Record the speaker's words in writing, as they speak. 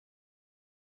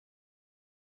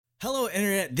Hello,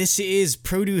 Internet. This is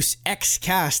Produce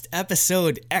Xcast,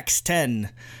 episode X10,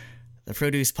 the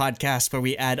Produce podcast where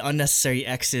we add unnecessary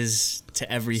X's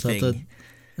to everything.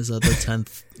 Is that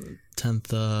the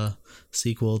 10th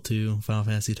sequel to Final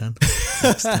Fantasy X?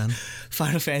 X10?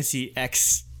 Final Fantasy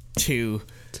X2,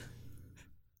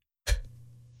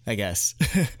 I guess.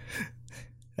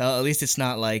 Well, at least it's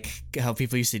not like how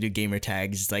people used to do gamer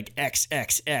tags. It's like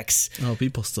XXX. Oh,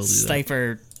 people still do that.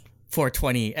 Sniper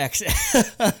 420 X.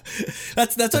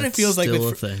 That's what it feels like. Still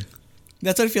a thing.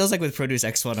 That's what it feels like with Produce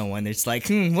X101. It's like,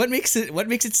 what makes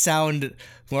it sound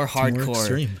more hardcore? More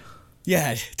extreme.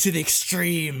 Yeah, to the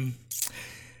extreme.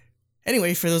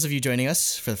 Anyway, for those of you joining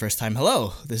us for the first time,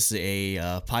 hello. This is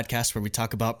a podcast where we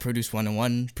talk about Produce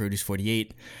 101, Produce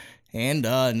 48, and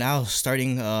now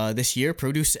starting this year,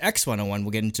 Produce X101.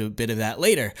 We'll get into a bit of that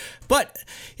later. But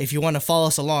if you want to follow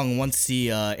us along once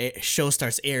the show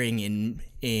starts airing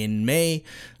in May,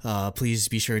 please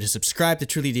be sure to subscribe to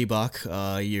Truly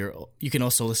Debug. You can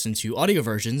also listen to audio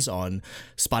versions on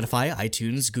Spotify,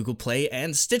 iTunes, Google Play,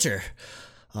 and Stitcher.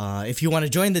 If you want to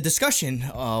join the discussion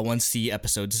once the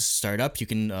episodes start up, you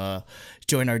can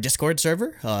join our Discord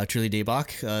server, Truly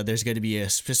Daybach. There's going to be a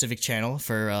specific channel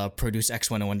for Produce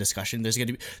X101 discussion. There's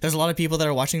a lot of people that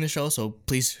are watching the show, so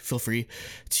please feel free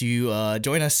to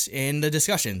join us in the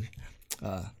discussion.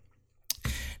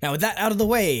 Now, with that out of the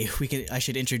way, I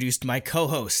should introduce my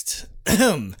co-host.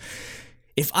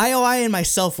 If IOI and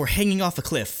myself were hanging off a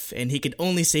cliff and he could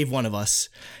only save one of us,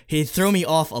 he'd throw me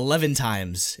off 11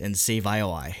 times and save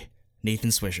IOI.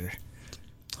 Nathan Swisher.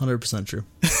 100% true.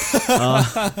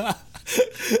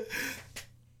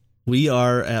 We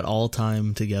are at all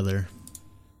time together.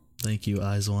 Thank you,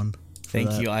 Eyes One.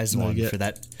 Thank you, Eyes One, for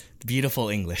that beautiful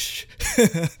English.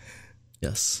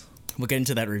 Yes. We'll get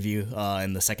into that review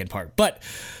in the second part. But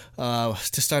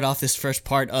to start off this first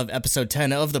part of episode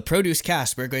 10 of the Produce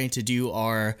Cast, we're going to do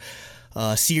our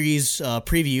series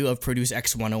preview of Produce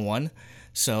X101.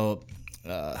 So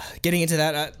getting into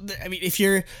that, I mean, if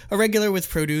you're a regular with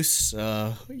Produce,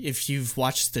 if you've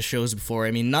watched the shows before,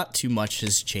 I mean, not too much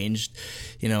has changed.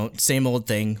 You know, same old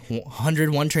thing,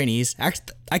 101 trainees.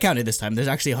 I counted this time. There's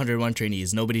actually 101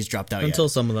 trainees. Nobody's dropped out Until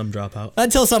yet. some of them drop out.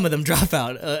 Until some of them drop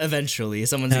out. Eventually,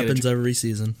 Happens every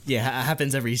season. Yeah, it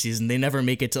happens every season. They never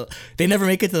make it to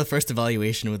the first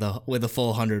evaluation with a full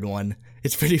 101.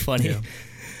 It's pretty funny.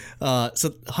 Yeah. So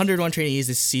 101 trainees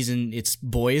this season. It's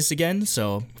boys again.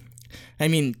 So, I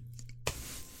mean,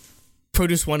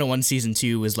 Produce 101 season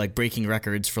 2 was like breaking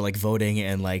records for like voting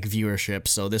and like viewership.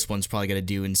 So this one's probably gonna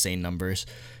do insane numbers.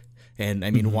 And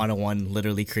I mean, 101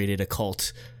 literally created a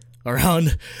cult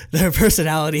around their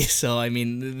personality. So, I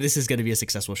mean, this is going to be a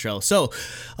successful show. So,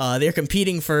 they're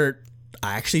competing for,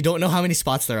 I actually don't know how many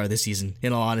spots there are this season.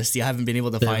 In all honesty, I haven't been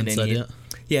able to find any. Yet.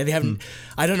 Yeah, they haven't.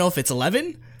 I don't know if it's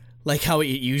 11, like how it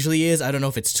usually is. I don't know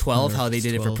if it's 12, how they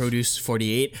did 12. It for Produce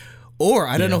 48. Or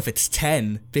I don't know if it's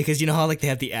 10, because you know how like they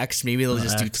have the X, maybe they'll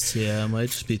just X, do... Yeah, it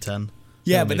might just be 10.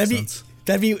 Yeah, but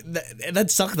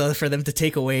that'd suck though for them to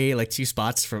take away like 2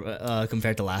 spots from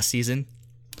compared to last season.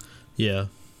 Yeah.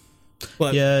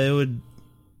 But yeah, it would.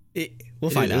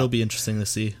 We'll find out. It'll be interesting to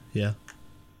see. Yeah.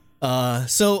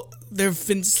 So there've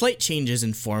been slight changes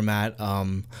in format.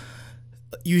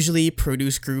 Usually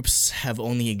Produce groups have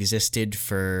only existed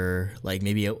for like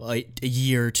maybe a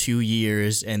year, 2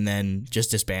 years, and then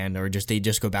just disband or they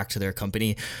just go back to their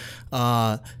company.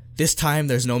 This time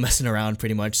there's no messing around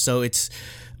pretty much. So it's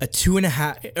a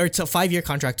 5-year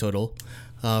contract total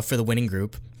for the winning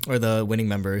group or the winning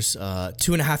members.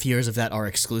 2.5 years of that are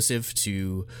exclusive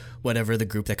to whatever the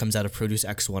group that comes out of Produce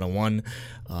X101.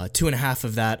 2.5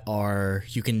 of that are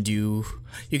you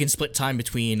can split time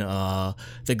between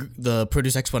the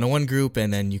Produce X101 group,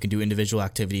 and then you can do individual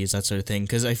activities, that sort of thing.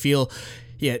 Because I feel,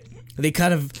 they're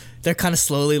kind of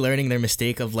slowly learning their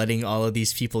mistake of letting all of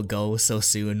these people go so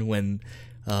soon when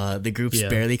the groups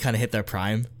barely kind of hit their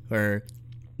prime. Or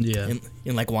in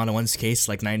like 101's case,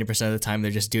 like 90% of the time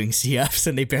they're just doing CFs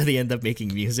and they barely end up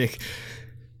making music.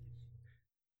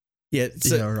 Yeah,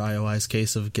 so, or IOI's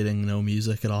case of getting no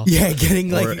music at all. Yeah, getting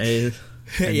like or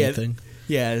anything.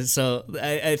 Yeah. So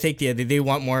I think they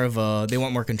want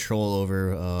more control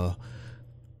over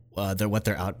what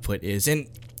their output is, and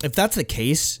if that's the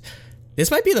case,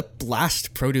 this might be the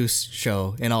last Produce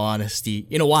show. In all honesty,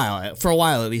 for a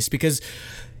while at least, because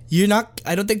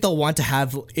I don't think they'll want to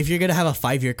have, if you're gonna have a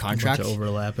 5-year contract, a bunch of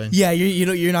overlapping. Yeah,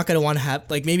 you're not gonna want to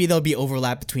have, like, maybe there'll be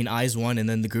overlap between Eyes One and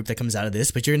then the group that comes out of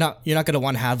this, but you're not gonna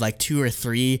want to have like 2 or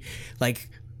 3 like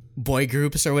boy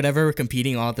groups or whatever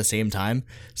competing all at the same time.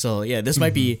 So yeah, this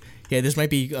might be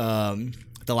the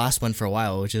last one for a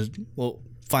while, which is, well,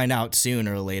 find out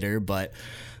sooner or later, but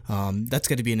that's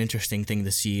going to be an interesting thing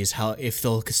to see is how if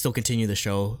they'll still continue the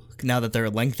show now that they're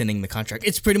lengthening the contract.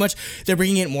 It's pretty much they're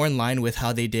bringing it more in line with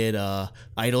how they did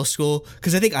Idol School,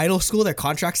 because I think Idol School their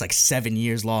contract's like 7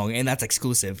 years long and that's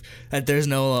exclusive. That there's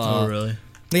no. Oh really?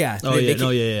 Yeah. Oh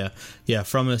yeah.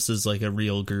 Fromus is like a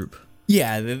real group.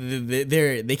 Yeah,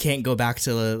 they can't go back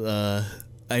to.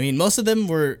 I mean, most of them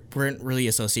weren't really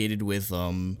associated with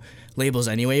labels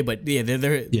anyway, but yeah,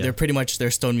 they're pretty much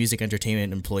they're Stone Music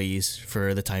Entertainment employees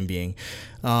for the time being.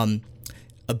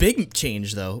 A big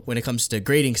change though when it comes to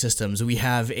grading systems, we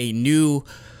have a new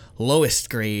lowest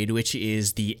grade, which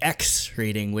is the X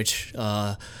rating, which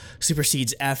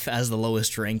supersedes F as the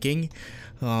lowest ranking.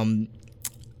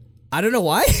 I don't know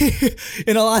why.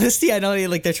 In all honesty, I know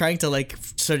like they're trying to like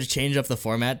sort of change up the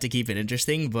format to keep it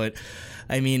interesting, but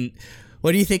I mean,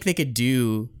 what do you think they could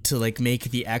do to like make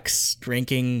the X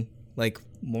ranking like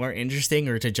more interesting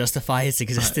or to justify its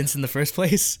existence in the first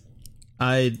place?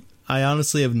 I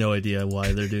honestly have no idea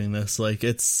why they're doing this. Like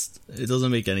it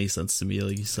doesn't make any sense to me.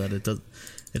 Like you said,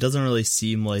 it doesn't really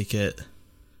seem like it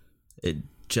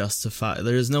justify.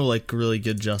 There's no like really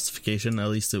good justification, at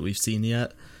least that we've seen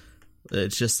yet.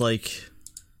 It's just like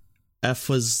F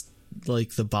was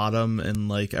like the bottom, and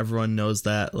like everyone knows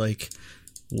that. Like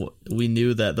we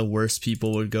knew that the worst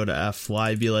people would go to F.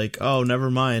 Why be like, oh, never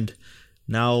mind.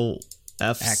 Now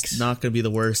F's not going to be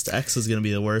the worst. X is going to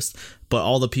be the worst. But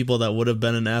all the people that would have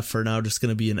been an F are now just going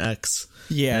to be an X.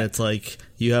 Yeah, and it's like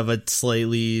you have a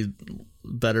slightly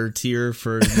better tier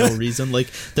for no reason. Like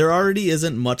there already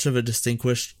isn't much of a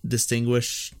distinction.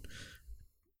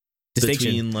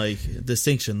 Between like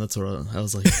distinction, that's what I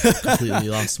was like completely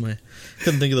lost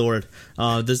couldn't think of the word.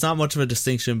 There's not much of a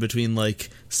distinction between like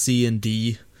C and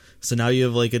D, so now you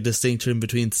have like a distinction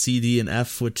between C, D, and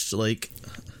F, which like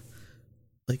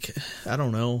I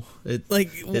don't know. It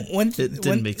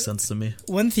didn't make sense to me.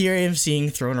 One theory I'm seeing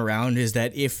thrown around is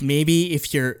that if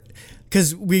you're,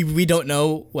 because we don't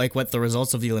know like what the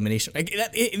results of the elimination. Like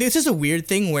it's just a weird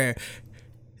thing where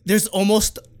there's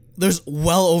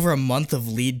well over a month of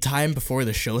lead time before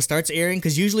the show starts airing,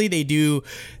 because usually they do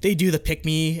the pick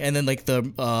me and then like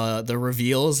the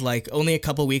reveals like only a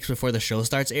couple weeks before the show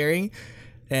starts airing,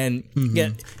 and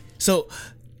yeah, so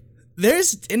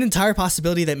there's an entire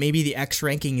possibility that maybe the X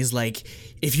ranking is like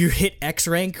if you hit X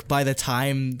rank by the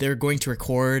time they're going to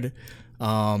record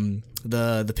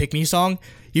the pick me song,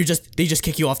 they just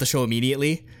kick you off the show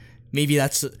immediately. Maybe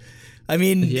that's. I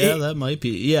mean, yeah, that might be.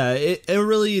 Yeah, it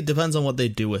really depends on what they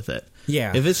do with it.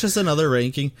 Yeah, if it's just another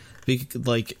ranking,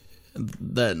 like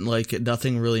that, like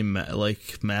nothing really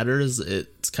matters.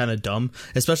 It's kind of dumb,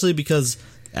 especially because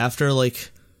after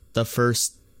like the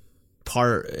first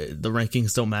part, the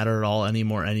rankings don't matter at all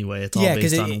anymore. Anyway, it's all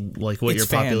based on like what your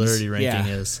popularity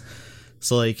ranking is.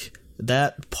 So like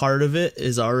that part of it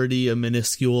is already a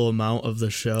minuscule amount of the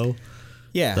show.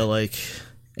 Yeah, that like.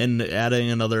 And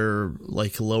adding another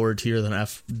like lower tier than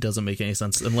F doesn't make any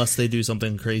sense unless they do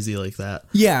something crazy like that.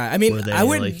 Yeah, I mean, I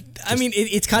wouldn't. I mean,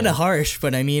 it's kind of harsh,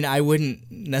 but I mean, I wouldn't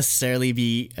necessarily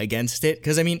be against it,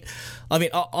 because I mean,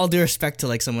 all due respect to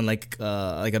like someone like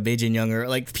a Beijing Young, or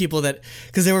like people that,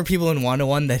 because there were people in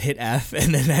 101 that hit F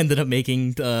and then ended up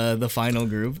making the final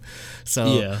group.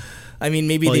 So yeah, I mean,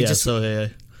 maybe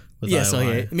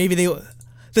maybe they.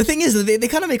 The thing is, they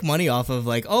kind of make money off of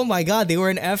like, oh my god, they were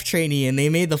an F trainee and they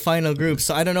made the final group.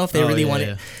 So I don't know if they really want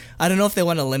to. I don't know if they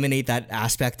want to eliminate that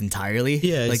aspect entirely.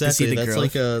 Yeah, like, exactly. To see the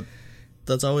that's growth.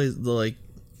 That's always the like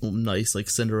nice like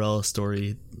Cinderella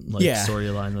story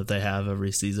storyline that they have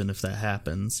every season if that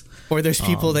happens. Or there's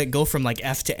people that go from like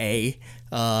F to A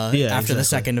after the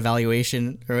second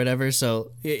evaluation or whatever.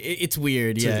 So it's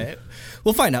weird. Yeah,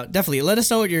 we'll find out. Definitely let us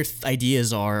know what your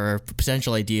ideas are, or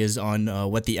potential ideas on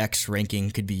what the X ranking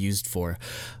could be used for.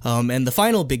 And the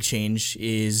final big change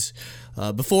is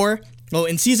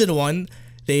in season 1,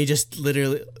 they just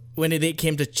literally, when it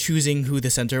came to choosing who the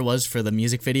center was for the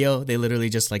music video, they literally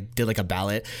just like did like a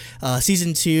ballot.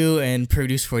 Season 2 and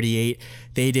Produce 48,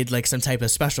 they did like some type of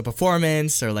special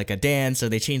performance or like a dance, or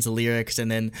they changed the lyrics,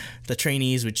 and then the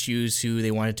trainees would choose who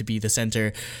they wanted to be the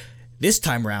center. This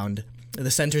time around,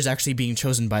 the center is actually being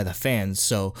chosen by the fans.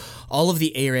 So all of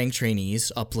the A-rank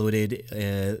trainees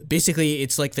uploaded. Basically,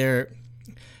 it's like their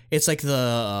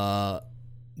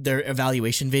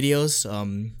evaluation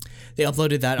videos. They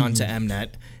uploaded that onto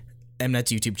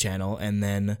Mnet's YouTube channel, and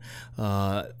then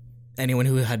anyone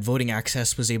who had voting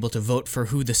access was able to vote for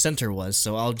who the center was.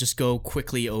 So I'll just go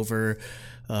quickly over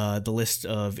the list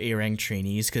of A-rank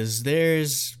trainees, because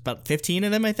there's about 15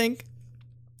 of them, I think.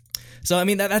 So, I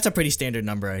mean, that's a pretty standard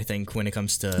number, I think, when it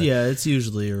comes to... Yeah, it's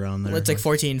usually around there. It's like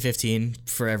 14, 15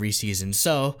 for every season.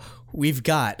 So, we've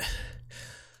got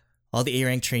all the A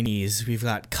rank trainees. We've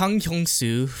got Kang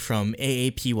Hyung-soo from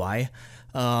AAPY.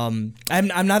 I'm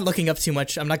not looking up too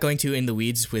much. I'm not going too in the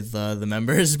weeds with the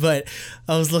members, but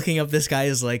I was looking up this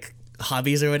guy's like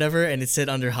hobbies or whatever, and it said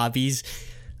under hobbies,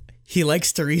 he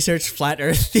likes to research flat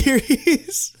Earth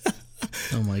theories.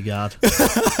 Oh my god.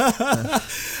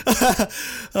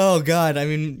 Oh god. I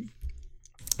mean,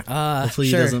 hopefully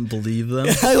sure. he doesn't believe them.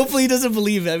 Hopefully he doesn't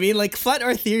believe it. I mean, like, flat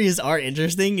Earth theories are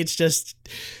interesting. It's just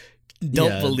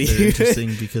don't believe they're it.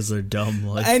 interesting because they're dumb.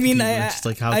 Like, I mean, people are just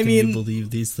like, how I can mean, you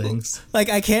believe these things? Like,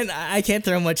 I can't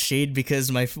throw much shade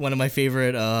because one of my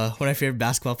favorite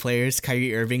basketball players,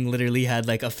 Kyrie Irving, literally had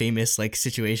like a famous like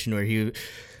situation where he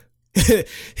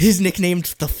he's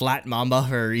nicknamed the Flat Mamba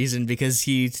for a reason because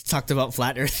he talked about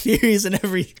flat Earth theories and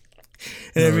everything.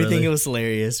 Really? It was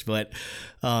hilarious, but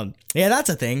yeah, that's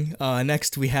a thing.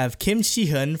 Next we have Kim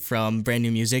Si-hyun from Brand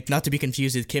New Music, not to be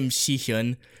confused with Kim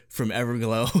Si-hyun from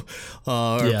Everglow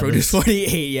or Produce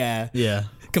 48. Yeah.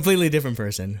 Completely different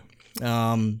person.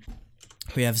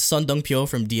 We have Son Dong-pyo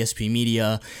from DSP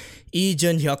Media, Lee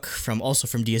Jun-hyuk from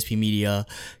DSP Media,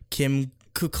 Kim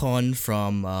Kuk-hon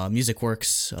from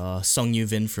MusicWorks, Sung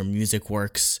Yu-vin from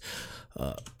MusicWorks,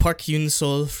 Park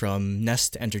Yoon-sol from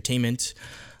Nest Entertainment,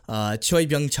 Choi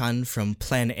Byung-chan from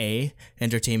Plan A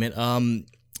Entertainment.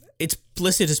 It's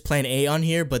listed as Plan A on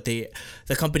here, but the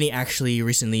company actually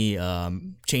recently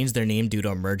changed their name due to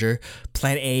a merger.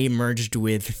 Plan A merged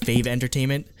with Fave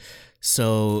Entertainment,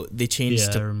 so they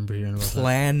changed to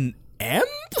Plan M.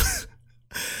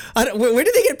 Where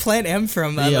did they get Plan M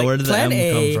from? Where did Plan the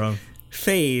M A, come from?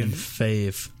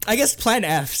 Fave. I guess Plan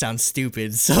F sounds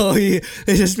stupid, so they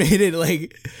just made it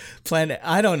like Plan.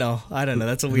 I don't know.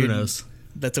 That's a weird. Who knows?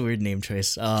 That's a weird name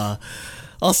choice.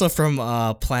 Also from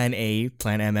Plan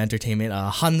M Entertainment,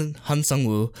 Han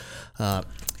Sung-woo,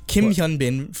 Kim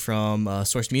Hyun-bin from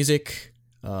Source Music,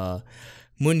 Moon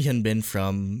Hyun-bin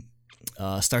from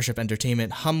Starship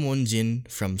Entertainment, Ham Won-jin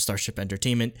from Starship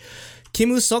Entertainment, Kim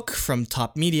Woo-sok from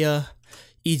Top Media,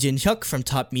 Lee Jin-hyuk from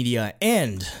Top Media,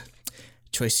 and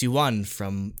Choi Soo-won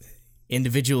from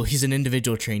he's an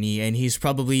individual trainee, and he's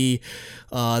probably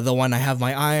the one I have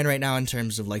my eye on right now in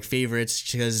terms of like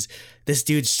favorites, because this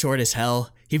dude's short as hell.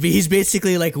 He's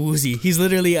basically like Woozi. He's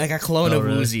literally like a clone of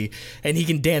really? Woozi, and he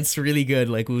can dance really good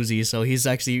like Woozi. So he's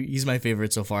my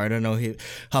favorite so far. I don't know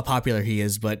how popular he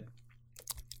is, but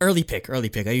early pick.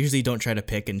 I usually don't try to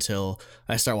pick until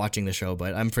I start watching the show,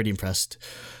 but I'm pretty impressed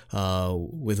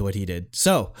with what he did.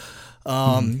 So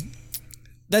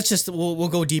that's just we'll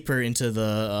go deeper into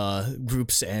the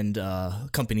groups and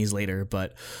companies later,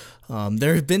 but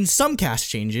there have been some cast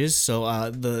changes. So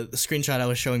the screenshot I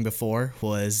was showing before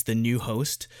was the new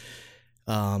host,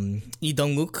 Lee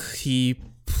Dong-wook. He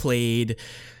played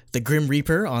the Grim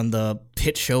Reaper on the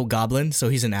hit show Goblin, so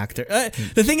he's an actor.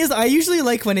 The thing is, I usually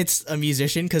like when it's a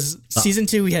musician, because season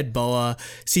 2 we had Boa,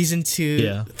 season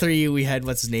 3 we had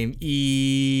what's his name,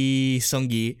 Lee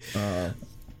Sung-gi.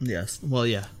 Yes. Well,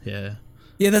 yeah.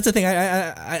 Yeah, that's the thing.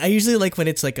 I usually like when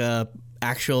it's like a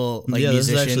actual like musician. This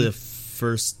is actually the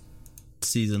first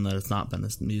season that it's not been a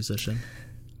musician.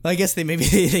 Well, I guess they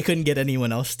couldn't get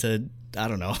anyone else to. I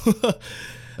don't know.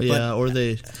 Yeah, or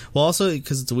they. Well, also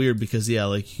because it's weird because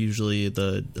like usually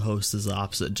the host is the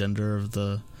opposite gender of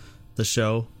the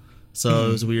show, so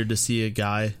it was weird to see a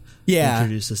guy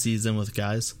introduce a season with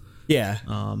guys. Yeah.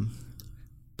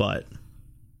 But.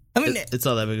 I mean, it's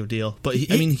not that big of a deal, but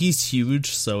he's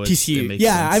huge, so he's huge. It makes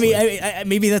sense. I mean, I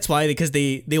maybe that's why, because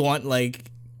they want like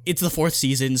it's the 4th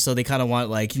season, so they kind of want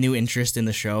like new interest in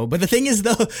the show. But the thing is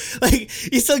though, like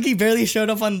Lee barely showed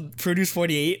up on Produce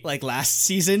 48 like last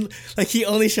season. Like he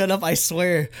only showed up, I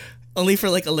swear, only for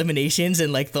like eliminations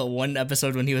and like the one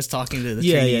episode when he was talking to the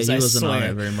trainees. He wasn't on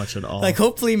it very much at all. Like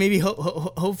hopefully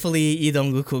Lee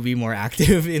Dong-wook will be more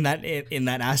active in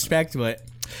that aspect, but.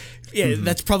 Yeah,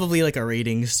 that's probably like a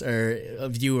ratings or a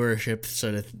viewership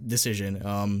sort of decision.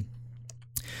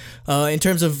 In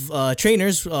terms of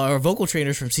trainers, our vocal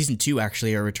trainers from season 2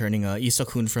 actually are returning. Lee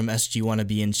Seok-hoon from SG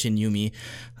Wannabe and Shin Yumi.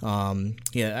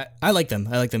 I like them.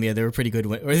 Yeah, they were pretty good.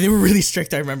 Or they were really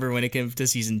strict. I remember when it came to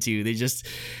season 2, they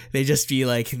just be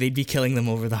like they'd be killing them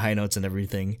over the high notes and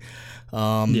everything.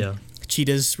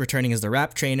 Cheetah's returning as the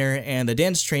rap trainer, and the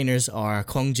dance trainers are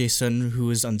Kwang Jae-sun, who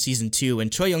was on season 2,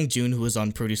 and Choi Young-jun, who was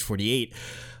on Produce 48.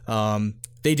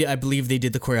 I believe they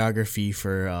did the choreography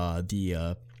for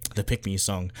the Pick Me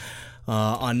song.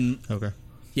 Okay.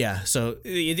 Yeah, so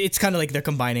it's kind of like they're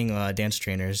combining dance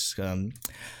trainers.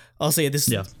 I'll say this.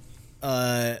 Yeah.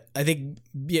 I think.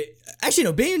 Yeah, actually,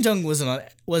 no. Bae Yoon-jung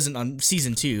wasn't on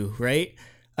season 2, right?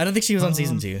 I don't think she was on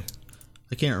season 2.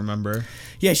 I can't remember.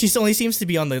 Yeah, she only seems to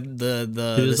be on the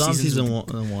It was on season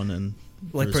with, 1 and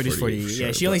like Produce 48. Sure,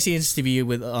 Yeah, she only seems to be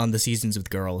on the seasons with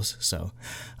girls. So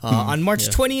on March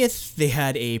 20th, they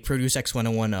had a Produce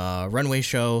X101 runway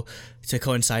show to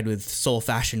coincide with Seoul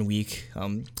Fashion Week.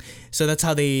 So that's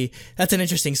an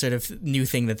interesting sort of new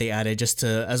thing that they added just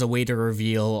as a way to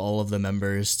reveal all of the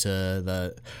members to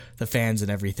the fans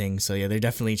and everything. So yeah, they're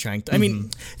definitely trying to, I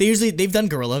mean, they've done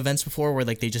guerrilla events before where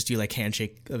like they just do like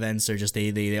handshake events, or just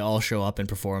they all show up and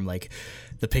perform like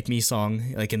the Pick Me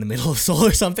song like in the middle of Seoul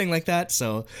or something like that.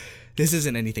 So this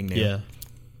isn't anything new. Yeah.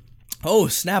 Oh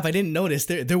snap! I didn't notice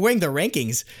they're wearing the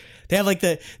rankings. They have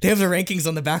the rankings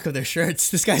on the back of their shirts.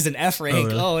 This guy's an F rank.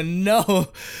 Really? Oh no!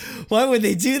 Why would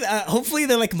they do that? Hopefully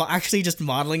they're like actually just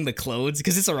modeling the clothes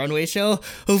because it's a runway show.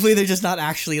 Hopefully they're just not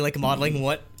actually like modeling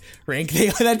what rank they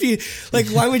are. That'd be like,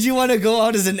 why would you want to go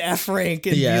out as an F rank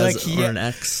and be like, or an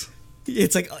X?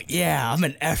 It's like, yeah, I'm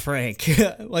an F rank.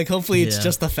 Like hopefully it's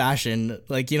just the fashion.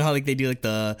 Like, you know how like they do like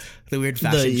the weird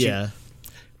fashion shoot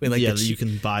with like you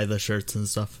can buy the shirts and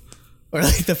stuff. Or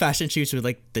like the fashion shoots with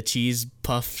like the cheese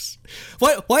puffs.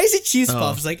 Why is it cheese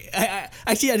puffs? Like I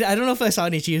don't know if I saw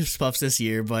any cheese puffs this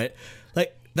year, but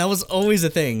like that was always a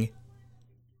thing.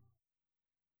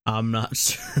 I'm not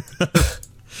sure.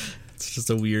 It's just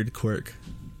a weird quirk.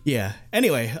 Yeah.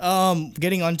 Anyway,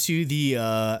 getting on to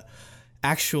the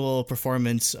actual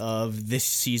performance of this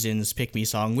season's Pick Me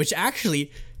song, which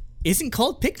actually isn't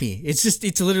called Pick Me.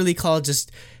 It's literally called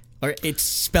or it's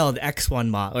spelled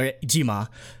X1Ma or Jima,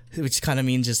 which kind of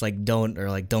means just like don't, or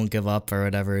like don't give up, or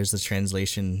whatever is the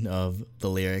translation of the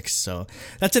lyrics. So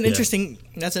that's an interesting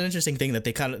thing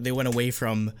that they went away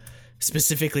from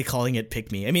specifically calling it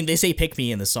Pick Me. I mean, they say Pick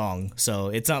Me in the song, so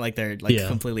it's not like they're like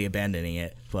completely abandoning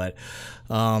it. But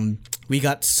we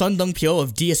got Sun Dong-pyo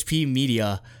of DSP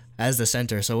Media as the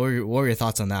center. So what were your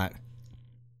thoughts on that?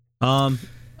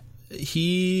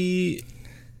 He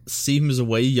seems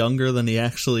way younger than he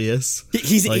actually is.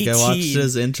 He's like 18. I watched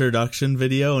his introduction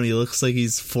video and he looks like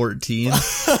he's 14.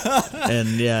 And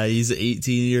yeah, he's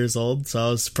 18 years old, so I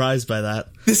was surprised by that.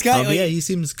 This guy, yeah, he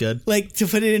seems good. Like, to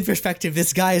put it in perspective,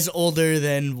 this guy is older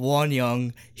than Won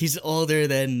Young. He's older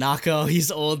than Nako.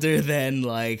 He's older than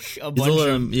like a bunch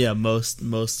of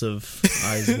most of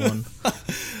Eyes One.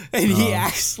 And he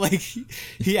acts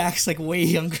like way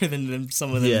younger than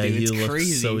some of them do. It's he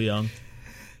crazy. Looks so young.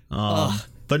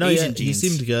 But no, Asian he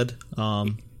seemed good.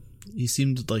 He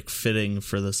seemed like fitting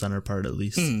for the center part at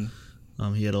least.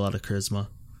 He had a lot of charisma,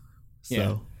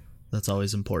 so that's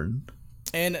always important.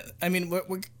 And I mean,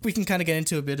 we can kind of get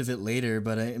into a bit of it later,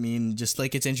 but I mean, just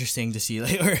like it's interesting to see,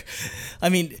 like, or I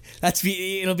mean,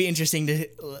 it'll be interesting to,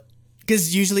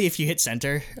 because usually if you hit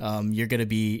center, you're gonna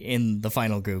be in the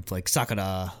final group, like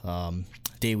Sakura,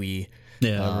 Dewi.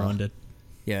 Yeah, everyone did.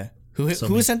 Yeah, who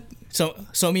was sent? So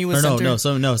Somi was center.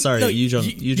 Sorry,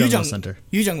 Yujung was center.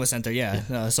 Yujung was center. Yeah,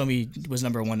 Somi was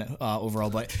number 1 overall,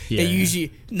 but they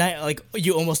usually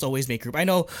you almost always make group. I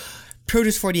know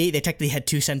Produce 48. They technically had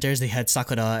 2 centers. They had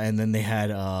Sakura, and then they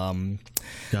had Gone.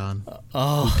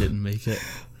 Who didn't make it.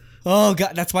 Oh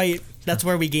god, that's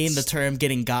where we gained the term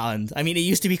getting gone. I mean, it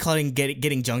used to be called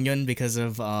getting Jonghyun because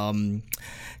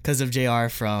of JR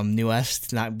from New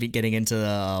West not getting into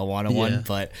the 101,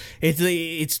 but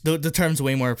it's the term's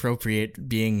way more appropriate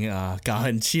being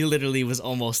gone. She literally was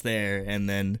almost there, and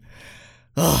then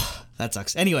that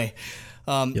sucks. Anyway,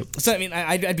 so I mean,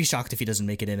 I'd be shocked if he doesn't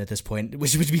make it in at this point,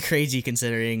 which would be crazy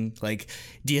considering like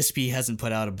DSP hasn't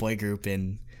put out a boy group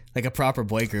in. Like a proper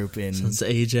boy group since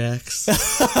Ajax.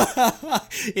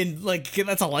 In like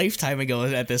that's a lifetime ago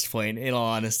at this point, in all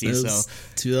honesty. It was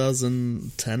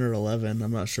 2010 or 11.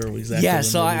 I'm not sure exactly. Yeah,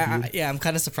 so I'm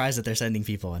kind of surprised that they're sending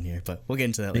people on here, but we'll get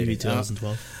into that maybe later.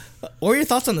 2012. What were your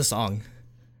thoughts on the song?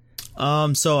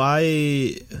 So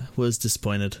I was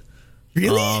disappointed.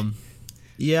 Really?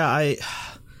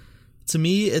 To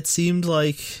me it seemed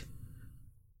like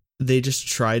they just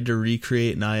tried to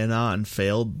recreate Nayana and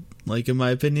failed. Like, in my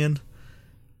opinion,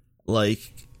 like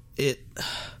they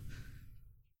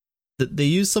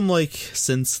used some like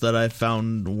synths that I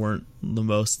found weren't the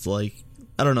most like,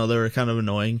 I don't know, they were kind of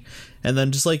annoying, and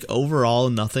then just like overall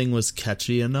nothing was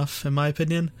catchy enough in my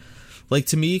opinion. Like,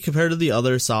 to me, compared to the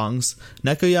other songs,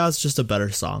 Nekoya is just a better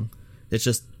song. It's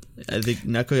just, I think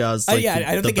Nekoya is like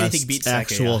I don't think anything beats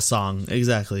actual song.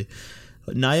 Exactly.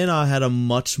 But Nayana had a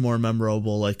much more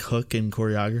memorable like hook and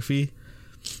choreography.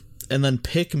 And then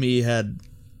Pick Me had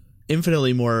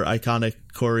infinitely more iconic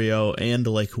choreo and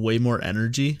like way more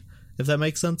energy, if that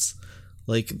makes sense.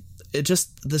 Like, it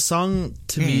just, the song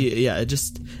to me, it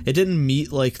didn't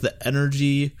meet like the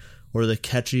energy or the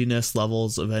catchiness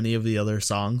levels of any of the other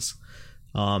songs.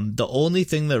 The only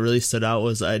thing that really stood out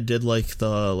was I did like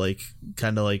the like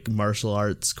kind of like martial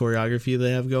arts choreography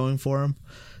they have going for them,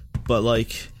 but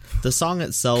like the song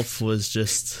itself was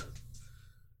just,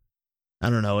 I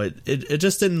don't know, it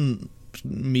just didn't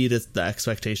meet the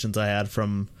expectations I had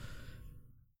from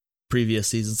previous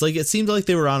seasons. Like it seemed like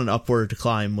they were on an upward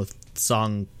climb with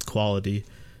song quality,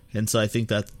 and so I think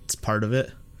that's part of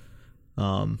it.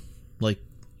 Like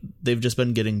they've just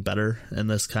been getting better, and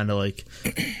this kind of like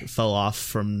fell off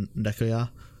from Nekoya,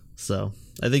 so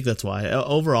I think that's why.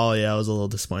 Overall, yeah, I was a little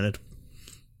disappointed.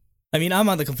 I mean, I'm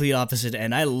on the complete opposite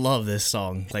end. I love this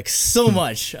song like so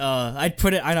much. I'd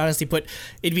honestly put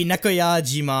it'd be Nekoya,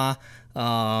 Jima,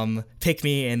 Pick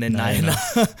Me, and then Nayana.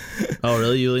 Oh,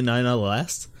 really? You really Nayana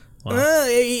last? Wow.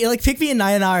 Like Pick Me and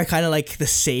Nayana are kind of like the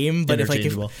same, but if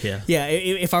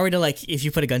I were to like, if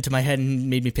you put a gun to my head and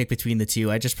made me pick between the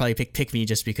two, I'd just probably pick Me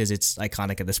just because it's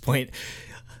iconic at this point.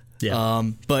 Yeah.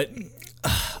 But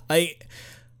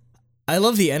I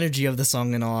love the energy of the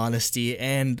song in all honesty,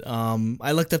 and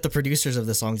I looked up the producers of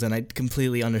the songs and I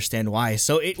completely understand why.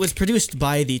 So it was produced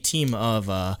by the team of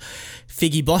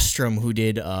Figgy Bostrom, who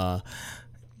did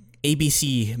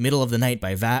ABC Middle of the Night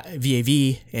by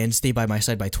VAV and Stay By My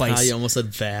Side by Twice. You almost said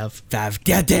Vav. Vav.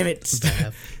 God damn it.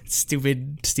 Vav.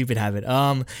 Stupid habit.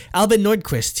 Albin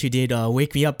Nordquist, who did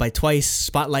Wake Me Up by Twice,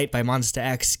 Spotlight by Monsta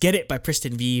X, Get It by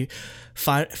Priston V,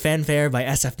 Fanfare by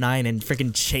SF9, and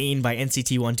freaking Chain by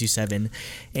NCT 127.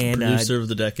 And producer of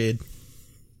the decade.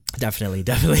 Definitely.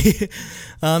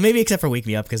 Maybe except for Wake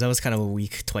Me Up, because that was kind of a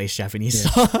weak Twice Japanese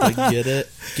song. Like Get It,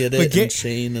 and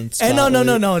Chain and Spotlight.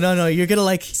 And no. You're gonna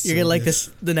like this.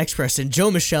 The next person, Joe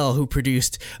Michelle, who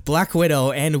produced Black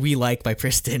Widow and We Like by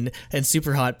Priston, and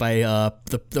Super Hot by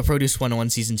the Produce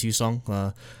 101 Season 2 song.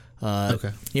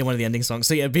 Okay. Yeah, one of the ending songs.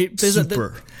 So yeah,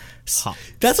 Hot.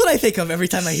 That's what I think of every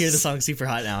time I hear the song Super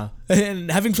Hot now. And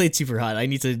having played Super Hot, I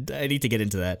need to get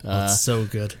into that. It's so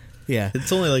good. Yeah,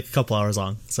 it's only like a couple hours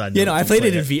long. So I played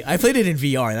it in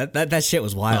VR. That shit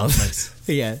was wild. Oh, nice.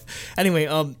 Yeah. Anyway,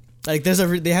 like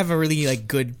they have a really like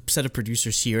good set of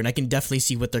producers here, and I can definitely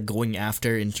see what they're going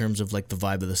after in terms of like the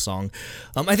vibe of the song.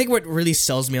 I think what really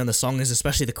sells me on the song is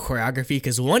especially the choreography,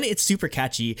 because one, it's super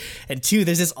catchy, and two,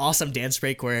 there's this awesome dance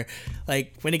break where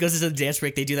like when it goes into the dance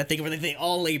break, they do that thing where they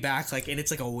all lay back like, and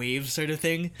it's like a wave sort of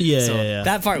thing. Yeah.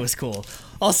 That part was cool.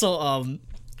 Also,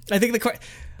 I think the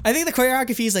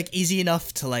choreography is like easy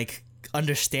enough to like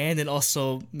understand, and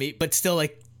also but still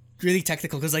like really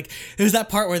technical, because like there's that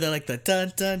part where they're like the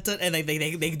dun dun dun, and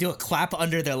they do a clap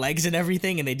under their legs and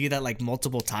everything, and they do that like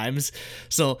multiple times.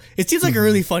 So it seems like a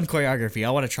really fun choreography.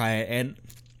 I want to try it, and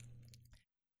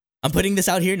I'm putting this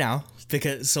out here now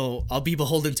so I'll be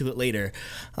beholden to it later.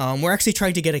 We're actually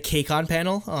trying to get a KCON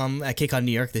panel at KCON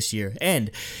New York this year,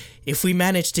 and if we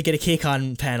manage to get a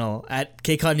KCON panel at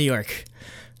KCON New York,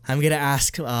 I'm going to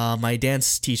ask my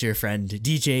dance teacher friend,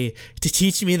 DJ, to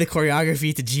teach me the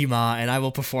choreography to Jima, and I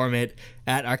will perform it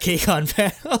at our KCON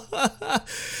panel.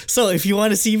 So if you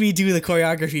want to see me do the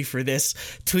choreography for this,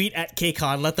 tweet at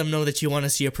KCON. Let them know that you want to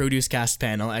see a Produce Cast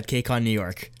panel at KCON New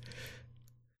York.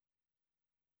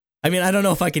 I mean, I don't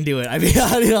know if I can do it. I mean,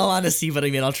 in all honesty, but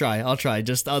I mean, I'll try. I'll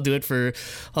do it for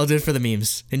the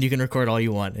memes, and you can record all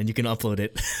you want, and you can upload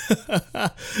it.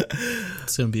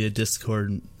 It's going to be a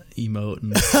Discord emote.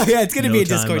 And yeah, it's gonna be a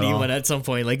Discord emote at some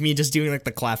point, like me just doing like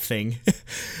the clap thing.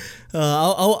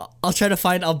 I'll try to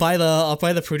find. I'll buy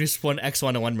the Produce One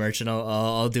X101 merch, and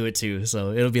I'll do it too.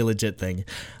 So it'll be a legit thing.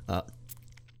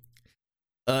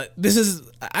 This is,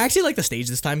 I actually like the stage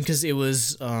this time, because it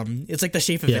was it's like the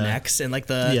shape of an X, and like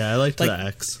the I liked the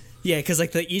X. Yeah, because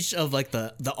like each of like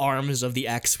the arms of the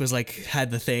X was like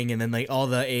had the thing, and then like all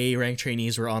the A rank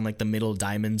trainees were on like the middle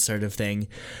diamond sort of thing.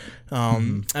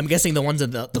 I'm guessing the ones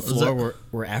on the floor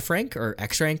were F rank or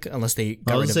X rank, unless they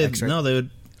got rid of X rank. No, they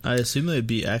would. I assume they would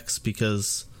be X,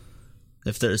 because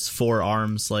if there's 4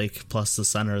 arms like plus the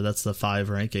center, that's the 5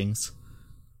 rankings.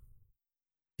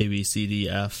 A, B, C, D,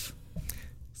 F.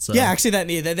 So yeah, actually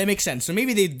that makes sense. So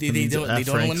maybe they don't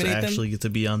eliminate them. Actually get to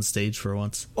be on stage for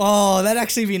once. Oh, that'd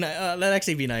actually be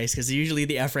nice, because usually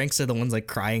the F ranks are the ones like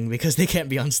crying because they can't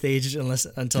be on stage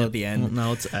until at the end. Well,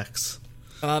 now it's X.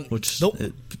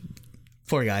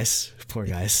 Poor guys.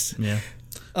 Yeah.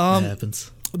 It happens.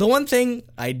 The one thing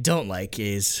I don't like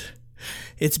is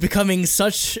it's becoming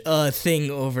such a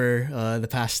thing over the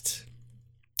past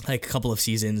like couple of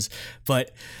seasons,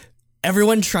 but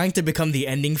everyone trying to become the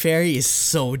ending fairy is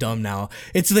so dumb now.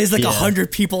 There's like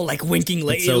 100 people like winking.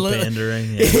 Like, it's so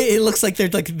pandering. Yeah. It looks like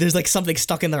there's like something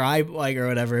stuck in their eye, like, or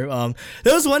whatever.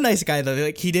 There was one nice guy though.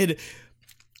 Like he did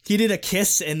he did a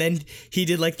kiss, and then he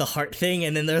did like the heart thing,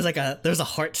 and then there's a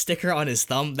heart sticker on his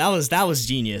thumb. That was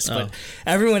genius. But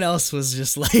everyone else was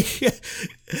just like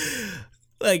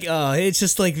it's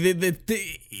just like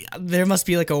there must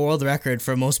be like a world record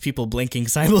for most people blinking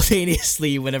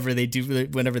simultaneously whenever they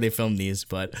film these.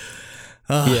 But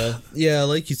yeah,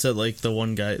 like you said, like the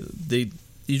one guy,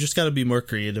 you just got to be more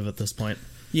creative at this point.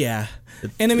 Yeah,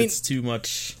 and I mean, it's too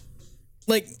much.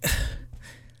 Like,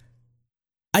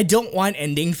 I don't want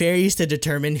ending fairies to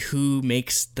determine who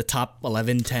makes the top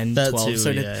 11, 10, That 12 too,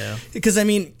 sort of. yeah. Because I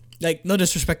mean, like, no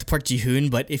disrespect to Park Ji-hoon,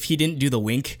 but if he didn't do the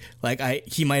wink, like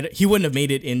he wouldn't have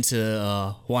made it into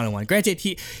one-on-one. Granted,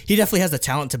 he definitely has the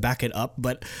talent to back it up,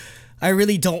 but I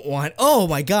really don't want, oh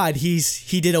my god, he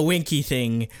did a winky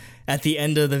thing at the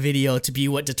end of the video to be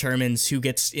what determines who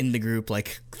gets in the group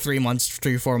like 3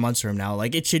 or 4 months from now.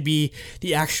 Like, it should be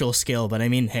the actual skill. But I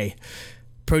mean, hey,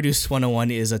 Produce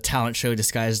 101 is a talent show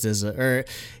disguised as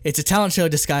it's a talent show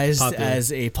disguised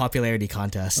as a popularity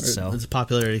contest. So it's a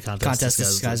popularity contest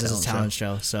disguised as a talent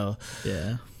show. So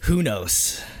yeah, who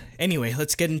knows? Anyway,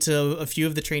 let's get into a few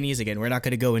of the trainees again. We're not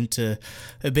going to go into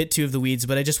a bit too of the weeds,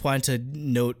 but I just wanted to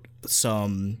note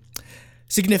some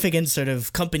significant sort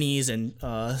of companies and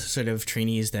sort of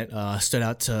trainees that stood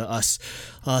out to us.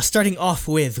 Starting off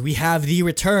with, we have the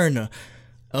return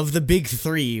of the big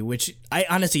three, which I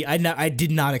honestly I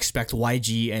did not expect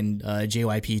YG and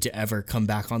JYP to ever come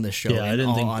back on the show. Yeah, I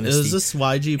didn't think. Honesty. Is this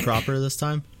YG proper this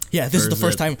time? Yeah, this is the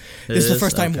first time. This is the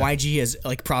first time Okay. YG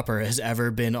has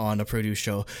ever been on a Produce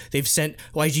show. They've sent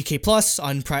YGK Plus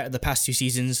on the past 2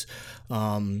 seasons,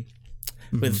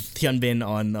 with Hyunbin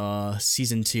on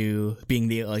season 2 being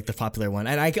the popular one.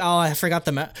 And I forgot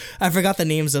the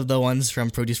names of the ones from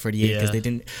Produce 48 because Yeah. they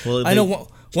didn't. Well, I know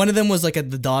one of them was like the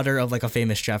daughter of like a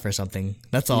famous chef or something.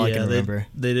 That's all I can remember.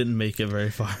 They didn't make it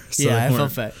very far. So Yeah, I they felt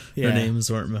weren't- bad. Yeah. Their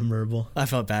names weren't memorable. I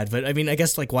felt bad, but I mean, I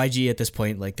guess like YG at this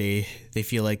point, like they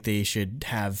feel like they should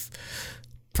have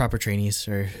proper trainees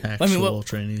or Actual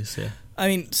trainees, yeah. I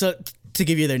mean, so to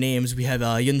give you their names, we have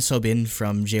Yoon Sobin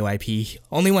from JYP.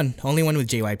 Only one with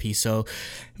JYP. So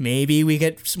maybe we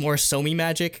get more Somi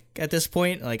magic at this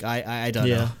point. Like I don't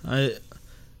know.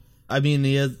 I mean,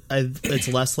 it's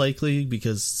less likely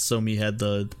because Somi had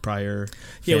the prior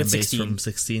Yeah, fan with base 16. from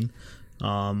 16,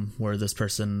 where this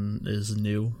person is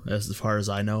new, as far as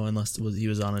I know, unless he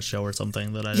was on a show or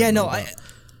something that I didn't know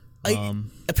about.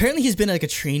 Apparently he's been like a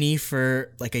trainee for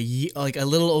like a year, like a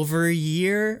little over a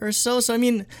year or so. So I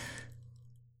mean,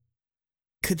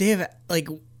 could they have like?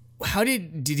 How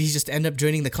did he just end up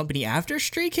joining the company after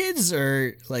Stray Kids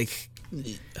or like?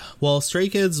 Well, Stray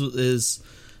Kids is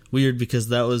weird because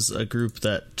that was a group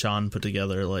that John put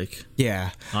together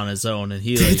Yeah. on his own, and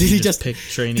he Did he just just- picked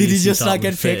trainees. did he he just thought not would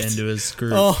get fit picked? into his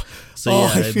group? Oh, So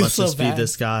yeah, I it feel must so just bad. be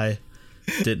this guy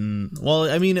didn't. Well,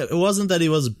 I mean, it wasn't that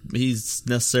he's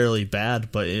necessarily bad,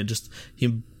 but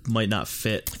he might not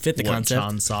fit the what concept.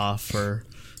 John saw for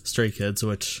Stray Kids,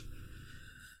 which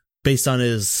based on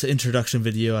his introduction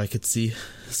video, I could see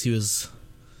he was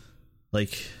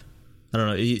like, I don't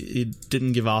know, he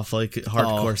didn't give off like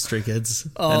hardcore Stray Kids.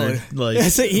 Oh,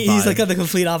 so he's vibe. like on the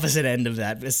complete opposite end of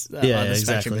that. On the spectrum,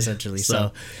 exactly. essentially.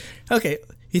 So, okay,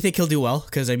 you think he'll do well?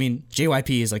 Because I mean,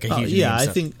 JYP is like a huge. Yeah,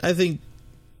 name, I think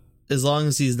as long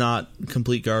as he's not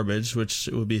complete garbage, which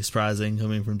would be surprising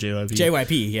coming from JYP.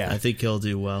 JYP, yeah, I think he'll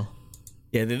do well.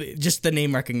 yeah. Just the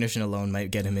name recognition alone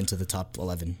might get him into the top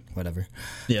 11, whatever.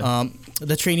 Yeah.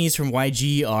 The trainees from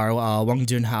YG are Wang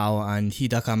Junhao and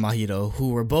Hidaka Mahiro,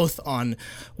 who were both on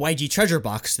YG Treasure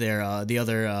Box, the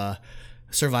other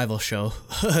survival show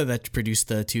that produced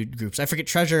the 2 groups. I forget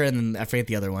Treasure and then I forget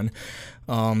the other one.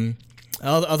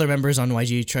 Other members on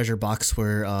YG Treasure Box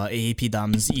were AAP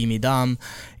Dam's Lee Mi-dam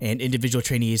and individual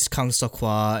trainees Kang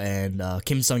Seok-hwa and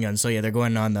Kim Sung-yeon. So yeah, they're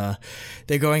going on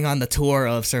the tour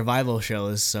of survival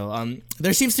shows. So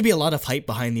there seems to be a lot of hype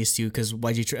behind these 2 because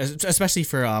YG, especially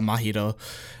for Mahiro.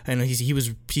 I know he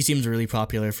seems really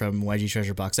popular from YG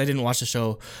Treasure Box. I didn't watch the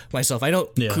show myself. I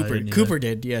know Yeah, I didn't either. Cooper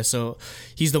did. Yeah, so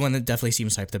he's the one that definitely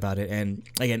seems hyped about it. And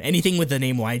again, anything with the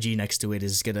name YG next to it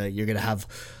is you're gonna have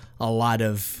a lot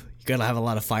of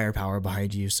firepower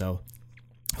behind you. So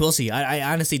we'll see.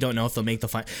 I honestly don't know if they'll make the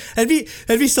final. That'd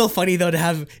be so funny though to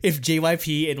have if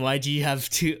JYP and YG have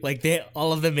 2, like they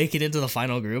all of them make it into the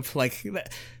final group. Like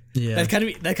Yeah. that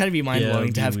kind of be mind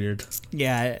blowing to have. Weird.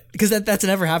 Yeah, because that's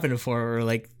never happened before. Or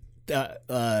like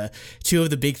 2 of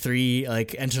the big 3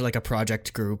 like enter like a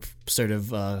project group sort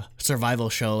of survival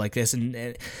show like this,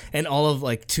 and all of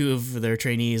like 2 of their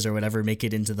trainees or whatever make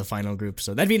it into the final group.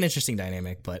 So that'd be an interesting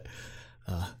dynamic, but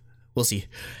we'll see.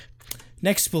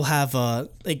 Next, we'll have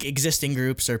like existing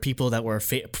groups or people that were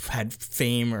had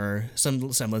fame or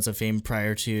some semblance of fame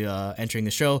prior to entering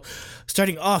the show.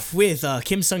 Starting off with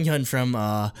Kim Sung-hyun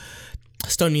from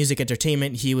Stone Music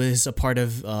Entertainment. He was a part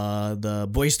of the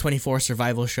Boys 24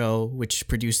 survival show, which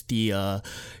produced the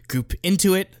group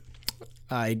Into It.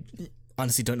 I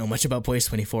honestly don't know much about Boys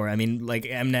 24. I mean, like,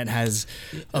 Mnet has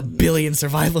a billion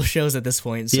survival shows at this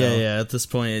point. So. Yeah. At this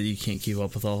point, you can't keep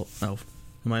up with all. Oh,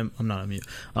 I'm not on mute.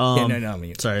 No, I'm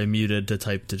mute. Sorry, I muted to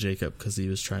type to Jacob because he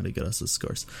was trying to get us his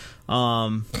scores.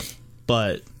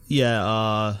 But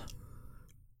yeah,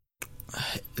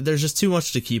 there's just too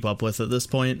much to keep up with at this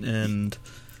point, and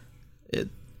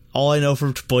all I know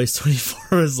from Boys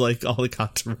 24 is like all the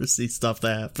controversy stuff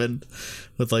that happened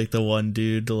with like the one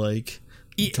dude like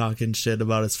talking shit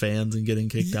about his fans and getting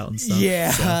kicked out and stuff. Yeah,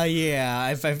 so,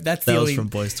 yeah. That was from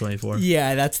Boys 24.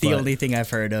 Yeah, that's the only thing I've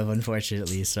heard of,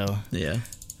 unfortunately. So yeah,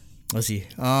 let's see.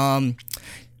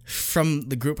 From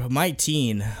the group My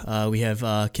Teen, we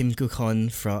have Kim Guk-hun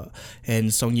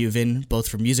and Song Yu-vin, both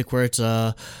from Music Works.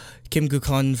 Kim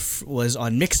Guk-hun was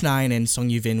on Mix 9 and Song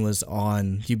Yu-bin was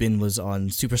on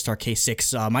Superstar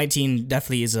K6. My Teen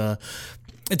definitely is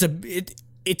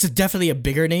it's definitely a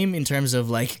bigger name in terms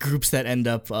of like groups that end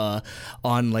up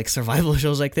on like survival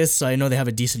shows like this. So I know they have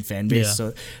a decent fan base,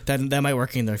 so that might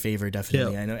work in their favor.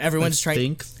 Definitely, I know everyone's trying. I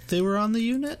think they were on the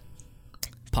unit.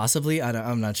 Possibly,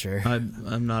 I'm not sure.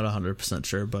 I'm not 100%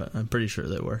 sure, but I'm pretty sure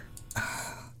they were.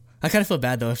 I kind of feel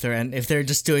bad though if they're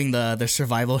just doing the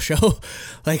survival show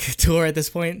like tour at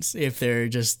this point. If they're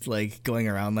just like going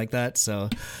around like that, so.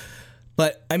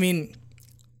 But I mean.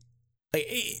 Like,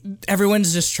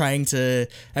 everyone's just trying to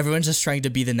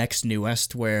be the next New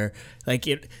West, where like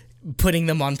putting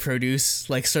them on Produce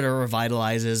like sort of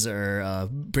revitalizes or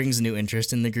brings new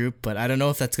interest in the group. But I don't know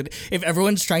if that's good. If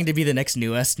everyone's trying to be the next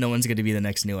New West, no one's going to be the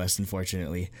next New West,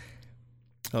 unfortunately.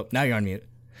 Oh, now you're on mute.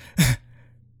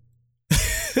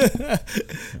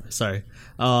 Sorry.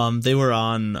 They were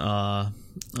on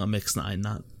Mix 9,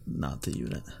 not the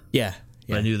unit. Yeah.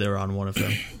 I knew they were on one of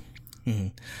them. Mm-hmm.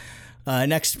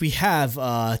 Next, we have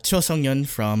Cho Sung-yeon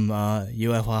from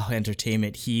Yuehwa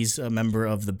Entertainment. He's a member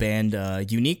of the band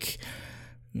Unique.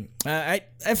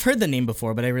 I've heard the name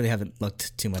before, but I really haven't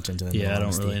looked too much into them. Yeah, I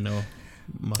don't really know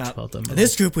much about them.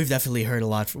 This group we've definitely heard a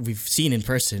lot. We've seen in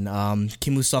person.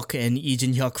 Kim Woo-seok and Lee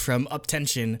Jin-hyuk from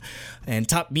Uptension and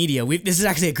Top Media. This is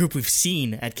actually a group we've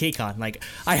seen at KCON. Like,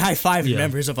 I high-fived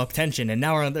members of Uptension, and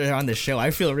now they're on this show. I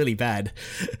feel really bad.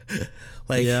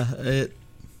 Like, yeah,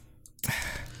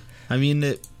 I mean,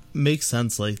 it makes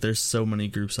sense. Like, there's so many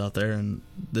groups out there, and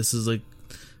this is like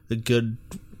a good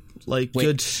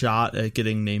shot at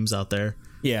getting names out there.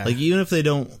 Yeah. Like, even if they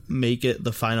don't make it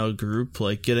the final group,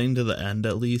 like getting to the end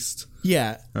at least.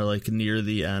 Yeah. Or like near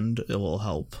the end, it will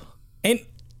help. And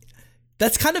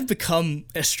that's kind of become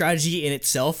a strategy in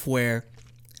itself, where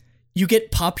you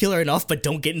get popular enough but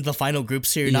don't get into the final group,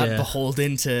 so you're not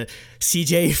beholden to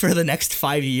CJ for the next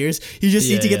 5 years. You just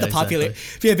need to get the popular.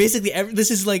 Exactly. Yeah, basically,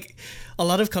 this is like a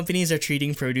lot of companies are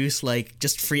treating Produce like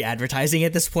just free advertising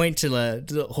at this point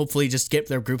to hopefully just get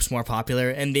their groups more popular,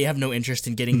 and they have no interest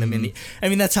in getting them in the. I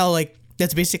mean,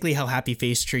 that's basically how Happy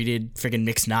Face treated friggin'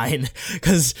 Mix 9,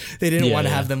 because they didn't want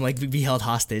to have them like be held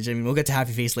hostage. I mean, we'll get to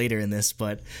Happy Face later in this,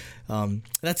 but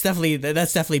that's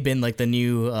definitely been like the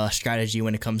new strategy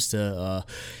when it comes to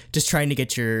just trying to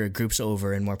get your groups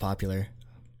over and more popular.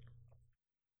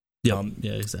 Yeah,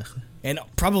 exactly. And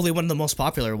probably one of the most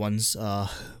popular ones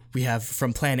we have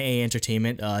from Plan A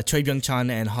Entertainment, Choi Byung-chan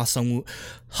and Ha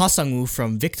Sung-woo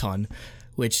from Victon,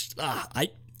 which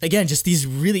Again, just these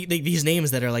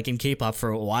names that are like in K-pop for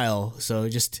a while. So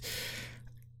just,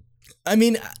 I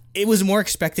mean, it was more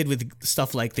expected with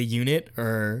stuff like The Unit,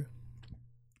 or,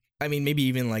 I mean, maybe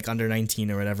even like Under 19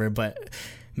 or whatever. But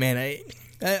man,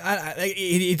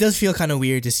 it does feel kind of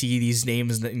weird to see these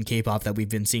names in K-pop that we've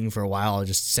been seeing for a while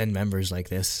just send members like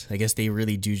this. I guess they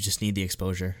really do just need the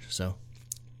exposure. So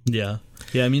yeah.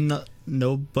 I mean,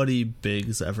 nobody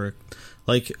big's ever,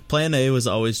 like, Plan A was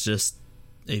always just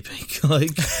A-Pink. Like,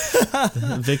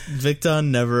 Victon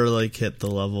never like hit the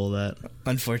level that,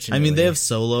 unfortunately. I mean, they have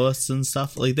soloists and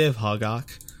stuff. Like, they have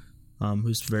Hogak,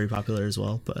 who's very popular as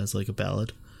well, but as like a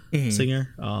ballad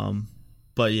singer.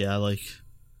 But yeah, like,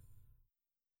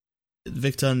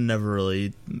 Victon never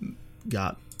really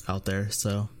got out there,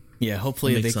 so yeah,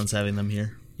 hopefully it makes sense having them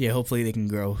here. Yeah, hopefully they can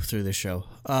grow through the show.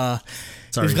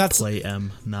 Sorry, we've got Play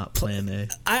M, not Plan A.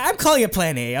 I'm calling it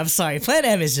Plan A. I'm sorry. Plan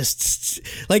M is just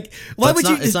like, why would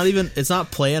you? It's not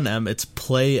Plan M. It's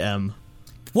Play M.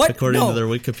 What? According to their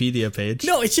Wikipedia page.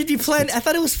 No, it should be Plan. I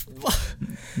thought it was.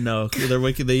 No, their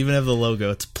wiki. They even have the logo.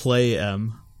 It's Play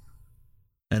M.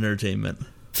 Entertainment.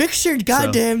 Fix your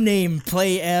goddamn name,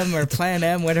 Play M or Plan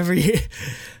M, whatever you...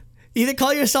 Either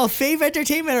call yourself Fave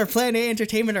Entertainment or Plan A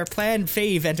Entertainment or Plan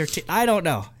Fave Entertainment. I don't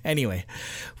know. Anyway,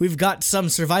 we've got some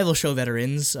survival show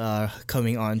veterans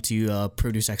coming on to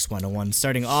Produce X101.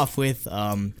 Starting off with,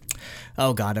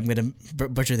 oh god, I'm going to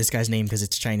butcher this guy's name because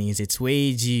it's Chinese. It's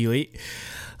Wei Ji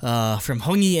from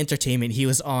Hongyi Entertainment. He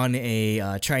was on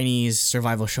a Chinese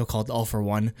survival show called All for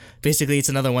One. Basically, it's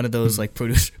another one of those like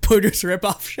produce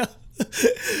ripoff shows.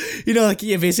 You know, like,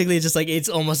 yeah, basically just like it's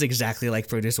almost exactly like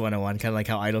Produce 101, kind of like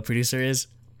how Idol Producer is.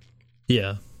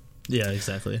 Yeah,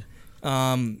 exactly.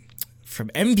 From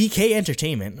MBK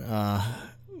Entertainment,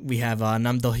 we have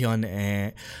Nam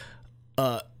Do-hyun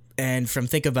and from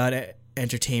Think About It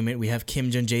Entertainment, we have Kim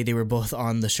Jun-jae. They were both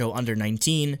on the show Under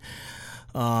 19.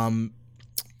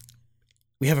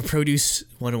 We have a Produce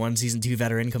 101 Season 2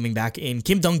 veteran coming back in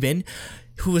Kim Dong-bin,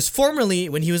 who was formerly,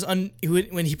 when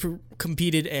he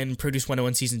competed in Produce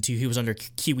 101 Season 2, he was under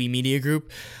Kiwi Media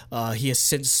Group. He has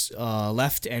since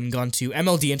left and gone to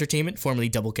MLD Entertainment, formerly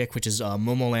Double Kick, which is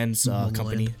Momoland's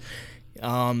company.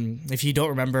 If you don't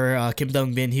remember, Kim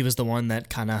Dong-bin, he was the one that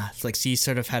kind of, like, he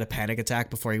sort of had a panic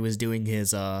attack before he was doing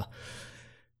his...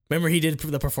 Remember he did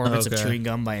the performance of Chewing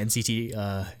Gum by NCT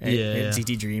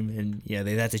NCT Dream, and yeah,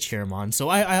 they had to cheer him on. So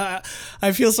I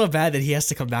feel so bad that he has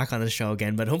to come back on the show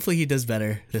again, but hopefully he does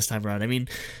better this time around. I mean,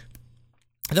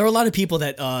 there were a lot of people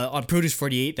that on Produce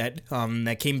 48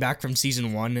 that came back from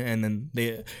season 1, and then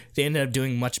they ended up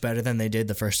doing much better than they did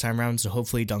the first time around. So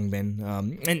hopefully Dong-bin,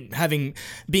 and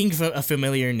being a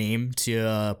familiar name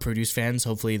to Produce fans,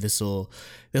 hopefully this will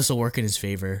work in his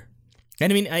favor.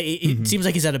 And I mean, it seems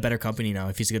like he's at a better company now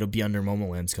if he's going to be under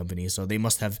Momoland's company. So they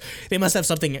must have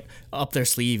something up their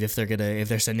sleeve if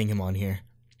they're sending him on here.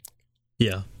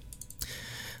 Yeah.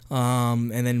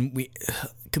 And then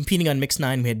competing on Mix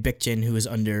 9, we had Baekjin, who is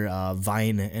under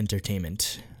Vine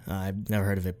Entertainment. I've never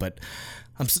heard of it, but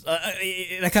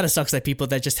that kind of sucks that people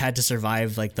that just had to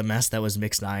survive like the mess that was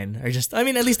Mix 9 are just. I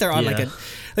mean, at least they're on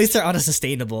a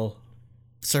sustainable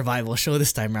survival show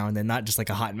this time around, and not just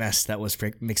like a hot mess that was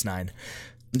Mix 9.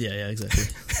 Yeah, exactly.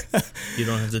 You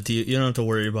don't have to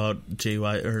worry about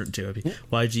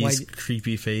YG's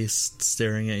creepy face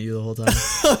staring at you the whole time.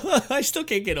 I still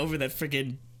can't get over that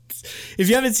freaking. If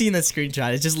you haven't seen that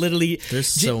screenshot, it's just literally there's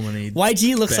so many.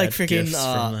 YG looks like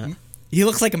freaking. He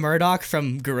looks like a Murdoch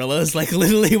from Gorillaz, like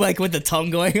literally like with the tongue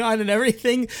going on and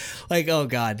everything. Like, oh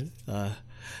god.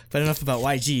 But enough about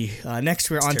YG.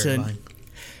 Next, we're on to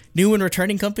new and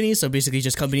returning companies, so basically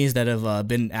just companies that have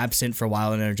been absent for a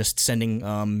while and are just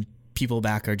sending people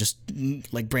back, or just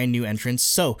like brand new entrants.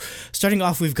 So starting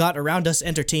off, we've got Around Us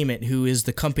Entertainment, who is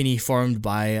the company formed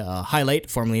by Highlight,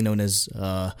 formerly known as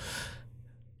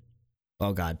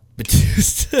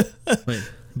Batoost.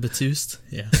 Wait, Batoost?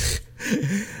 Yeah.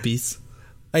 Beast.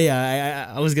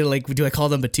 Yeah, I was gonna like, do I call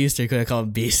them Batoost or could I call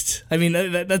them Beast? I mean,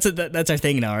 that's our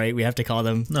thing now, right? We have to call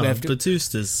them. No,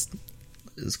 Batoost is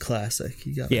classic.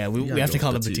 We have to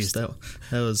call them Batoost.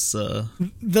 That was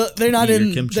they're not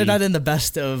in the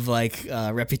best of like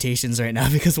reputations right now,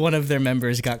 because one of their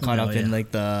members got caught up in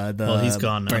like the well, he's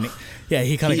gone now.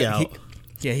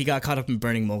 He got caught up in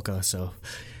burning Mocha. So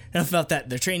enough about that.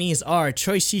 Their trainees are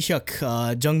Choi Si-hyuk,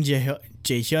 Jung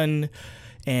Jae-hyun,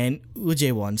 and Woo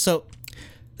Jae-won. So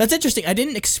that's interesting. I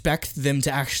didn't expect them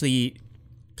to actually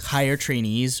hire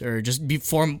trainees or just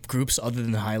form groups other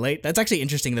than Highlight. That's actually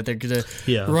interesting that they're gonna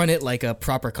run it like a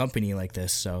proper company like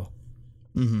this. So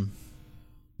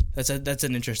that's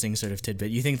an interesting sort of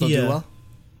tidbit. You think they'll do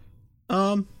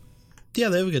well? Yeah,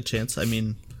 they have a good chance. I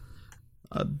mean,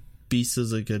 Beast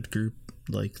is a good group.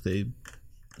 Like they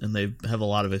have a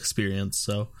lot of experience,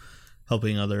 so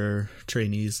helping other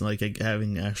trainees, like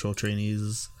having actual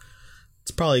trainees,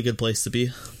 it's probably a good place to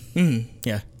be.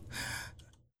 Yeah.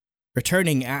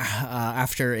 Returning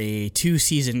after a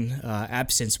 2-season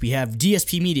absence, we have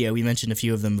DSP Media. We mentioned a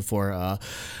few of them before.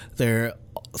 Their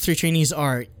 3 trainees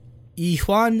are Lee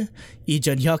Hwan, Lee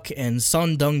Jun-hyuk, and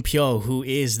Son Dong-pyo, who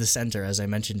is the center, as I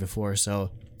mentioned before.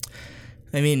 So,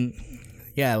 I mean,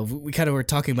 yeah, we kind of were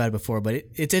talking about it before, but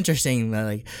it's interesting that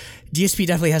like DSP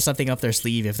definitely has something up their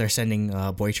sleeve if they're sending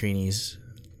boy trainees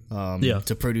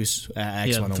to produce X101.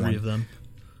 Yeah, 3 of them.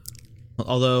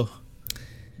 Although,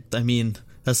 I mean,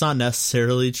 that's not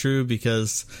necessarily true,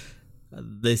 because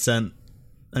they sent,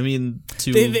 2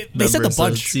 they sent a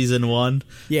bunch. of season 1,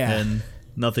 yeah, and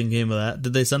nothing came of that.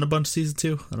 Did they send a bunch of season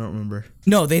 2? I don't remember.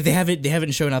 No, they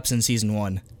haven't shown up since season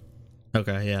 1.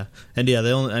 Okay, yeah, and yeah,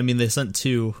 they sent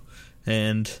 2,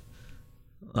 and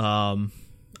I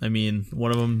I mean,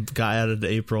 one of them got added to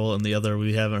April, and the other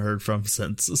we haven't heard from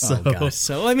since. So, Oh gosh.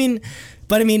 So I mean,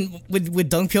 with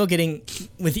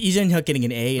Dongpyo with Lee Jun-hyuk getting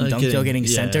an A and Dongpyo getting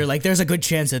center, like there's a good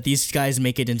chance that these guys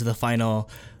make it into the final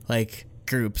like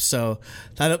group. So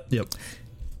that. Yep.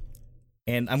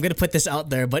 And I'm gonna put this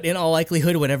out there, but in all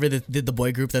likelihood, whatever the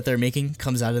boy group that they're making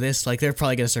comes out of this, like they're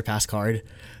probably gonna surpass Card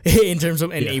in terms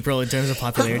of April in terms of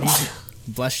popularity.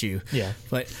 Bless you. Yeah.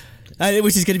 But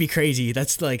which is gonna be crazy.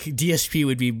 That's like DSP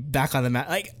would be back on the map.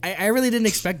 Like I really didn't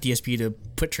expect DSP to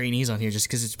put trainees on here just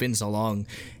because it's been so long,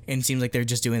 and it seems like they're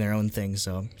just doing their own thing.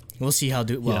 So we'll see how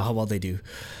well they do.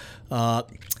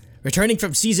 Returning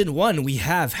from season 1, we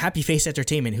have Happy Face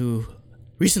Entertainment, who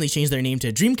recently changed their name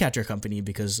to Dreamcatcher Company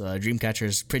because Dreamcatcher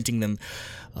is printing them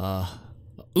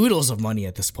oodles of money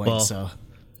at this point. Well, so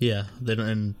yeah, they don't,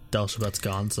 and Del Shabbat's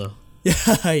gone, so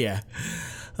yeah.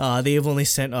 They have only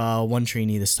sent one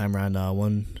trainee this time around,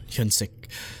 one Hyunsik.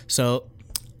 So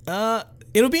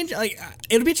it'll be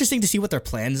interesting to see what their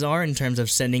plans are in terms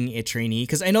of sending a trainee,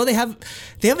 because I know they have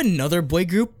another boy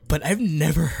group, but I've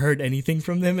never heard anything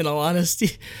from them in all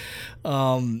honesty.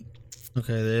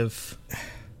 Okay,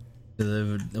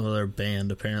 they're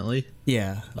banned apparently.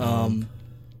 Yeah.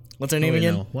 What's their name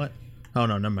again? No. What? Oh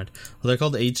no, never mind. Well, they're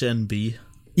called HNB.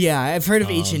 Yeah, I've heard of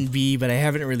HNB, but I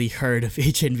haven't really heard of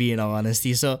HNB in all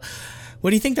honesty. So, what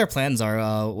do you think their plans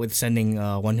are with sending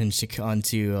One Hyunsik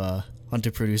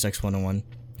onto Produce X101?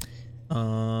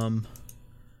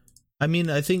 I mean,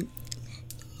 I think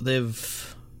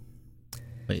they've.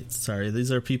 Wait, sorry.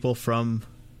 These are people from.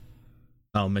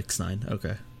 Oh, Mix 9.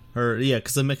 Okay. Or yeah,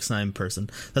 because a Mix 9 person.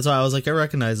 That's why I was like, I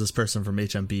recognize this person from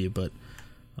HMB, but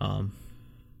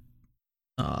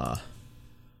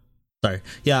sorry.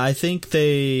 Yeah, I think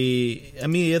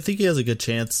I think he has a good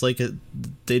chance. Like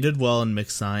they did well in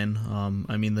Mix 9.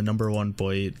 I mean, the number 1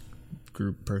 boy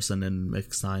group person in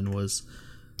Mix 9 was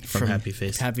from Happy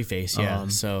Face. Happy Face, yeah.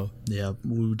 So yeah,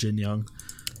 Woo Jin Young.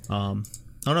 Oh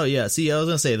no, yeah. See, I was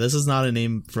gonna say this is not a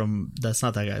name from. That's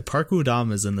not that guy. Park Woo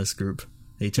Dam is in this group.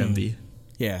 HMB.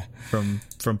 Yeah. From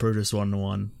Produce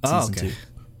 101 season 2.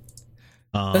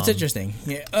 That's interesting.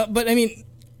 Yeah, but I mean,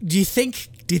 do you think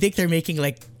they're making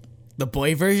like the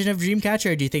boy version of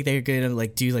Dreamcatcher, or do you think they're gonna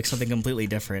like do like something completely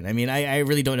different? I mean, I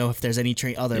really don't know if there's any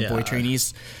other boy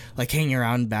trainees like hanging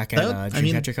around back at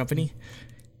Dreamcatcher Company.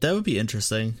 That would be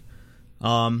interesting.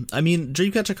 I mean,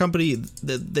 Dreamcatcher Company,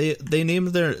 they named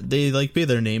they like made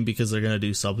their name because they're gonna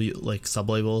do sub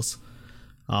labels.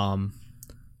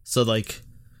 So like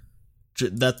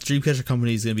that Dreamcatcher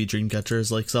Company is gonna be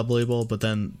Dreamcatcher's like sub label, but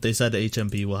then they said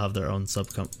HMB will have their own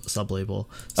sub label.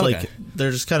 So like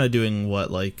they're just kind of doing what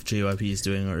like JYP is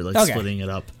doing, or like splitting it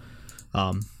up.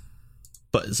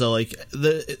 But so like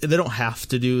they don't have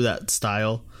to do that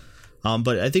style.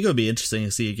 But I think it would be interesting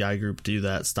to see a guy group do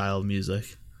that style of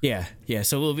music. Yeah.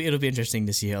 So it'll be interesting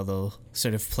to see how they'll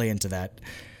sort of play into that.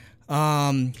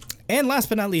 And last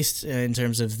but not least, in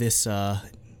terms of this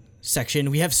section,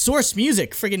 we have Source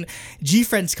Music, friggin'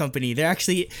 G-Friend's company.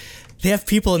 They have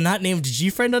people not named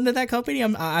G-Friend under that company.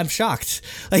 I'm shocked.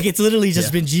 Like it's literally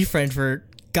just been G-Friend for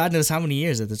God knows how many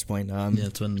years at this point. Yeah,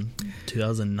 it's been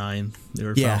 2009 they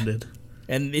were founded.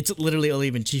 And it's literally only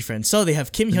been G-Friend. So they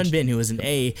have Kim Hyun Bin, who is an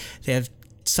A. They have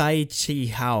Tsai Chi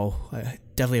Hao,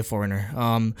 definitely a foreigner.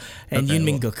 And Yoon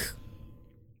Min Guk.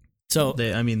 So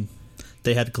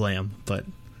they had Glam, but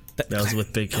that was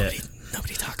with Big Hit.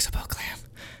 Nobody talks about Glam.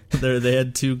 They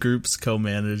had 2 groups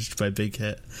co-managed by Big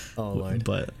Hit. Oh Lord!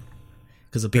 But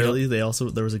because apparently there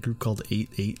was a group called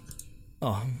 8-8.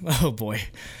 Oh boy!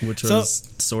 Which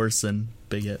was Source and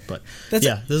Big Hit. But this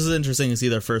is interesting to see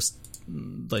their first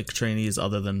like trainees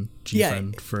other than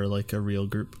G-Friend for like a real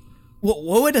group. What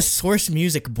would a Source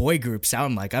Music boy group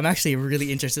sound like? I'm actually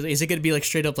really interested. Is it going to be like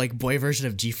straight up like boy version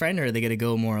of G-Friend, or are they going to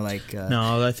go more like?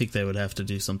 No, I think they would have to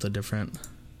do something different.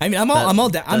 I mean,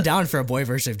 I'm down for a boy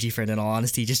version of G-Friend in all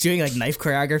honesty. Just doing like knife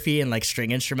choreography and like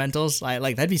string instrumentals.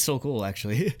 That'd be so cool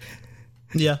actually.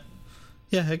 Yeah,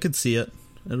 I could see it.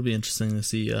 It'll be interesting to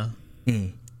see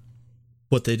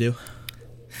what they do.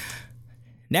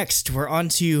 Next, we're on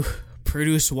to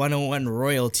Produce 101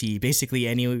 Royalty. Basically,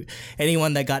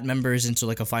 anyone that got members into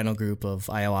like a final group of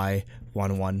IOI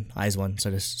 101, IZ*ONE,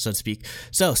 so to speak.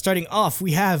 So, starting off,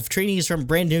 we have trainees from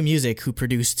Brand New Music who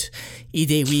produced Lee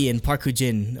Dae-wi and Park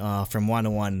Hoo-jin from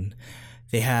 101.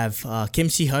 They have Kim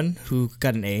Si-hyun, who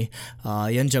got an A,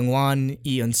 Yeon Jung-won,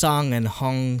 Lee Eun-sang, and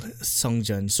Hong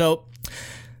Sung-jun. So,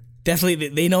 definitely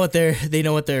they know what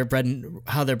their bread and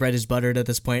how their bread is buttered at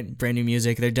this point. Brand new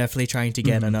music. They're definitely trying to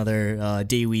get another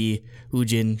Daewoo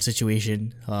Woojin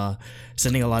situation.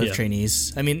 Sending a lot of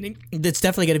trainees. I mean, it's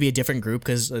definitely going to be a different group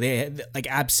because they like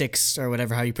AB6 or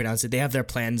whatever how you pronounce it. They have their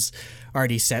plans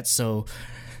already set. So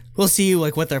we'll see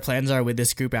like what their plans are with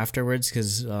this group afterwards.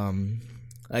 Because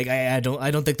like I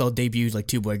don't think they'll debut like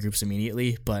two boy groups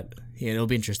immediately. But yeah, it'll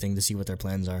be interesting to see what their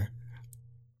plans are.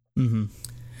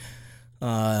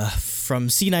 From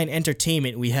C9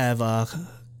 Entertainment, we have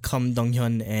Kim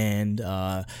Dong-hyun and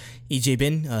Lee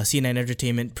Jae-bin. C9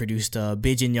 Entertainment produced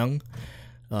Bae Jin-young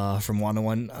from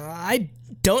 101. I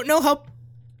don't know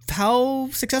how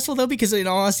successful they'll be because in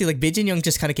all honesty, like Bae Jin-young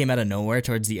just kind of came out of nowhere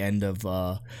towards the end of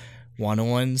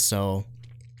 101. So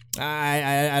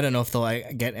I don't know if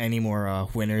they'll get any more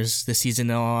winners this season.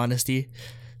 In all honesty,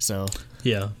 so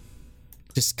yeah,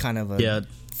 just kind of a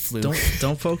fluke.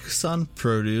 Don't focus on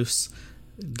produce.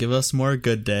 Give us more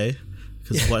Good Day,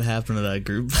 because what happened to that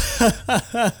group?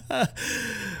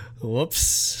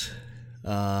 Whoops.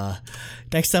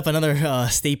 Next up, another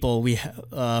staple. We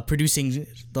producing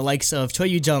the likes of Choi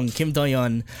Yoo-jung, Kim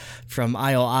Do-yeon from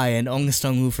IOI, and Ong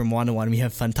Sung-woo from 101. We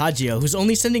have Fantagio, who's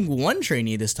only sending one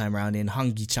trainee this time around in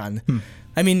Hang Gi-chan.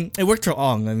 I mean, it worked for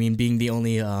Ong. I mean, being the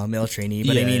only male trainee,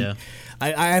 but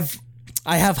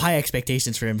I have high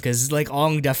expectations for him because like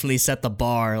Ong definitely set the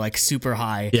bar like super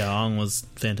high. Yeah, Ong was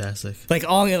fantastic. Like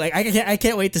Ong, like I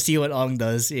can't wait to see what Ong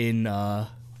does in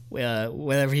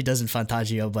whatever he does in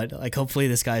Fantagio. But like hopefully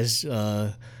this guy's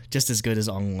just as good as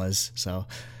Ong was. So,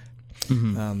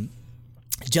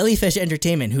 Jellyfish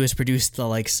Entertainment, who has produced the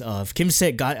likes of God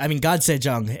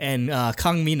Sejong and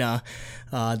Kang Mina,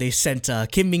 they sent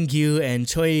Kim Min-gyu and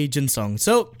Choi Jun-sung.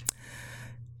 So.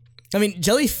 I mean,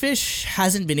 Jellyfish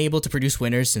hasn't been able to produce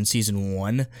winners since season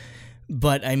 1,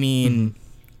 but I mean,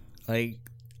 like,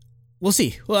 we'll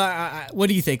see. Well, what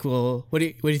do you think? What do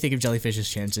you think of Jellyfish's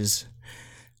chances,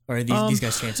 or these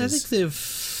guys' chances? I think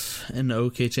they've an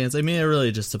okay chance. I mean, it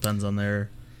really just depends on their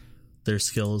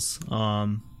skills. But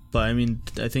I mean,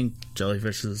 I think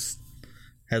Jellyfish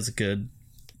has a good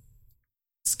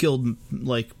skilled,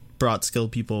 like brought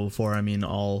skilled people before. I mean,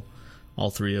 all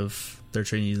three of their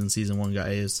trainees in season 1 got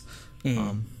A's,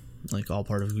 like all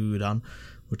part of Gugudan,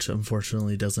 which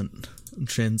unfortunately doesn't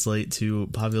translate to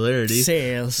popularity,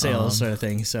 sales sort of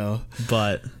thing. So,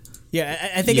 but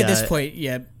yeah, I think at this point,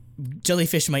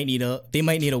 Jellyfish might need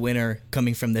a winner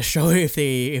coming from this show if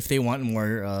they want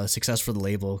more success for the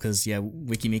label, because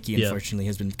Wikimiki unfortunately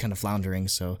has been kind of floundering.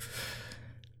 So.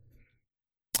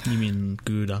 You mean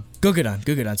Gugudan?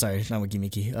 Gugudan, sorry, not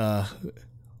Wikimiki.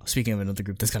 Speaking of another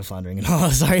group that's kind of floundering and all,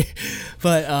 sorry.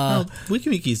 But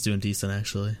Wikimiki's doing decent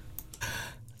actually.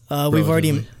 We've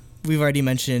already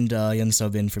mentioned Yun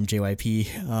So-bin from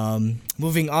JYP.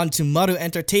 Moving on to Maru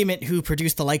Entertainment, who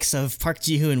produced the likes of Park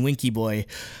Ji-hoo and Winky Boy.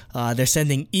 They're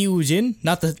sending Lee Woo-jin,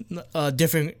 not the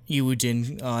different Lee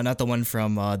Woo-jin, not the one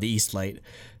from the East Light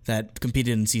that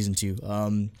competed in season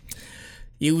 2.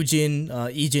 Lee Woo-jin,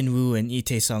 Lee Jin-woo, and Lee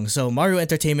Tae-sung. So Maru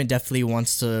Entertainment definitely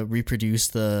wants to reproduce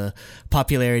the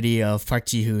popularity of Park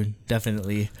Ji-hoo,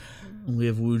 definitely. We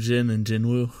have Woo-jin and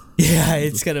Jin-woo. Yeah,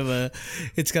 it's kind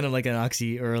of like an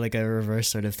oxy or like a reverse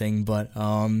sort of thing, but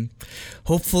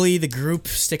hopefully the group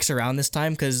sticks around this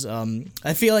time, because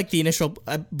I feel like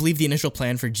I believe the initial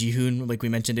plan for Ji-hoon, like we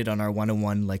mentioned it on our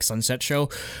 101 like Sunset show,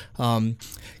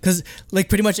 because like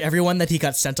pretty much everyone that he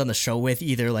got sent on the show with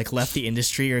either like left the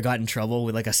industry or got in trouble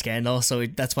with like a scandal, so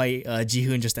that's why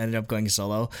Ji-hoon just ended up going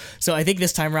solo. So I think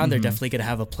this time around they're definitely gonna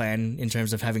have a plan in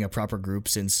terms of having a proper group,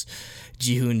 since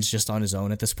Ji-hoon's just on his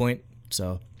own at this point.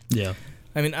 So yeah,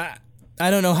 I mean, I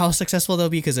don't know how successful they'll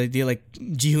be, because I feel like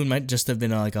Ji-hoon might just have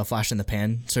been like a flash in the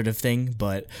pan sort of thing.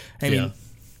 But I mean,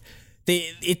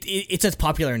 it's a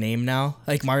popular name now,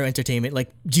 like Maru Entertainment.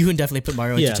 Like Ji-hoon definitely put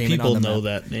Maru Entertainment on the map. People know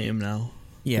that name now.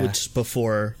 Yeah, which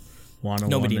before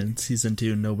 101 in season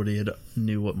 2, nobody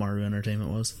knew what Maru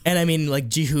Entertainment was. And I mean, like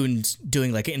Ji-hoon's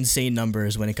doing like insane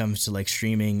numbers when it comes to like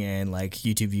streaming and like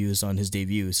YouTube views on his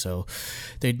debut, so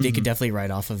they could definitely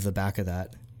ride off of the back of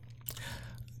that.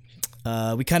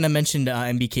 We kind of mentioned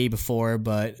MBK before,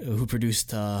 but who produced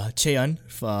Cheon.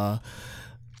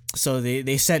 So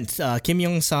they sent Kim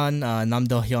Young-san, Nam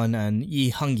Do-hyun, and Lee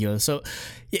Hang-gyo. So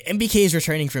MBK is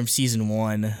returning from season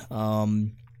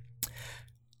 1.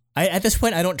 At this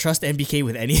point, I don't trust MBK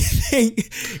with anything.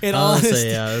 In all honesty,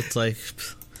 yeah, it's like,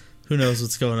 who knows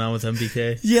what's going on with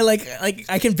MBK? Yeah, like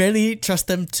I can barely trust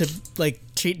them to like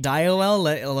treat Dio well,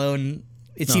 let alone.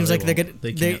 It seems like they're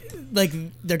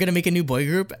gonna make a new boy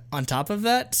group on top of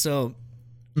that. So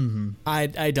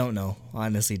I don't know.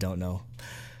 Honestly, don't know.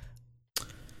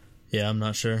 Yeah, I'm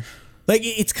not sure. Like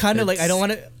it's kind of like I don't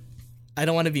want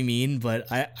to be mean,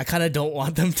 but I kind of don't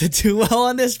want them to do well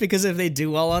on this, because if they do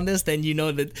well on this, then you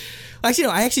know that. Actually,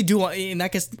 no, I actually do want. In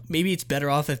that case, maybe it's better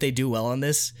off if they do well on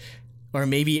this, or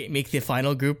maybe make the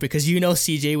final group, because you know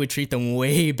CJ would treat them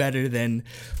way better than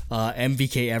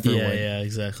MBK ever would. Yeah,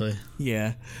 exactly.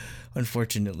 Yeah,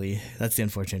 unfortunately, that's the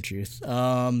unfortunate truth.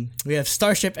 We have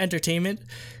Starship Entertainment,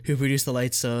 who produced the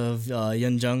lights of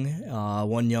Yeonjung,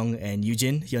 Wonyoung, and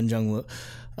Yujin. Yeonjung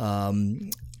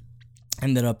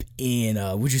ended up in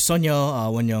Wuju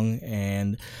Sonyo. Wonyoung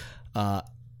and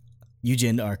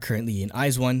Yujin are currently in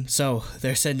IZ*ONE. So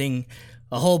they're sending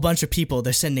a whole bunch of people.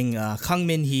 They're sending Kang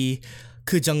Min-hee,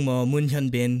 Koo Jung-mo, Moon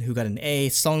Hyun-bin, who got an A,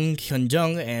 Song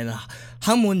Hyun-jung, and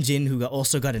Han Won-jin, who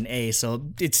also got an A. So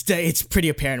it's pretty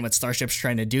apparent what Starship's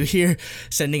trying to do here,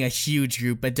 sending a huge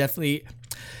group, but definitely.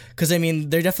 Because, I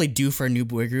mean, they're definitely due for a new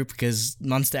boy group, because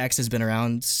Monsta X has been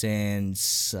around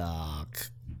since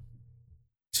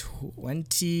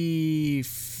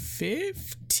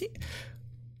 2015?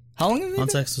 How long have they been?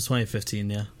 Monsta X was 2015,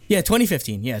 yeah. Yeah,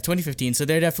 2015. Yeah, 2015. So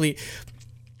they're definitely...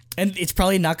 And it's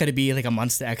probably not going to be like a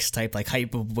Monsta X type, like,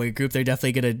 hype boy group. They're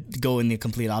definitely going to go in the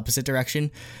complete opposite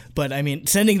direction. But, I mean,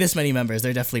 sending this many members,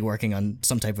 they're definitely working on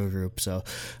some type of group. So,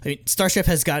 I mean, Starship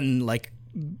has gotten, like,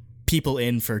 people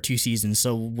in for 2 seasons.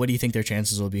 So what do you think their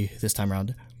chances will be this time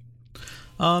around?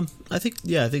 I think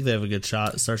they have a good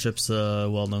shot. Starship's a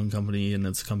well-known company, and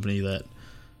it's a company that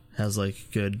has, like,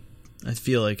 good... I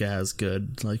feel like it has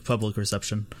good, like, public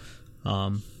reception.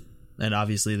 And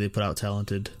obviously they put out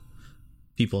talented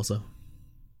people, so...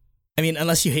 I mean,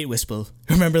 unless you hate Whistle.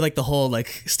 Remember, like, the whole,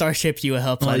 like, Starship,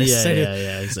 UL, Planet.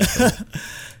 Yeah, exactly.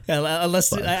 Yeah,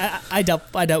 unless I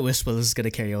doubt Whistle is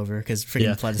gonna carry over, because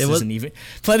freaking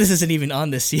Pledis isn't even on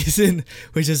this season,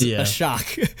 which is a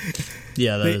shock.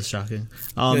 Yeah, that is shocking.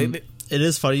 It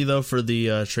is funny though, for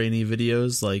the trainee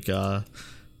videos, like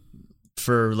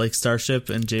for like Starship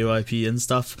and JYP and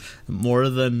stuff, more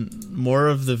of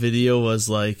the video was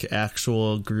like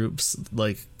actual groups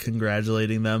like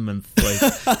congratulating them and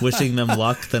like wishing them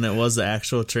luck than it was the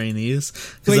actual trainees.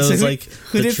 Wait, it was so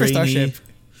who did for Starship?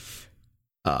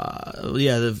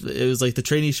 It was like the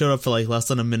trainee showed up for like less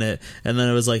than a minute, and then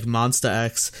it was like Monsta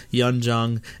X,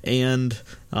 Yeonjung, and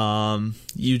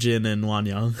Yujin and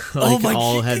Wonyoung like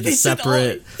all had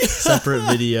separate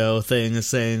video things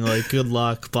saying like good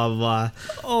luck, blah blah blah.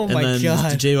 Oh and my then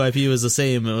god! JYP was the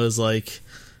same. It was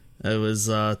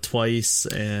Twice,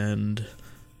 and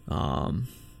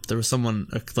there was someone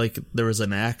like there was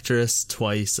an actress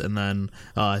Twice, and then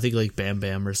I think like Bam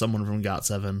Bam or someone from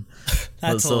GOT7.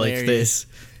 That's so hilarious.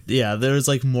 There was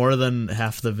like more than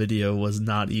half the video was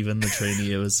not even the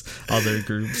trainee. It was other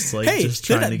groups like just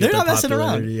trying to get their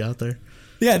popularity out there.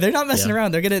 Yeah, they're not messing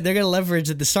around. They're gonna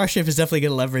leverage it. The Starship is definitely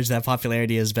gonna leverage that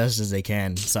popularity as best as they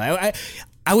can. So I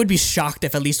would be shocked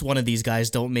if at least one of these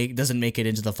guys doesn't make it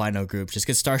into the final group, just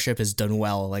because Starship has done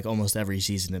well like almost every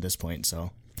season at this point.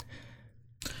 So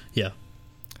yeah.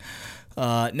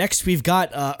 Next, we've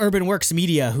got Urban Works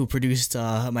Media, who produced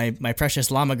my precious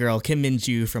llama girl, Kim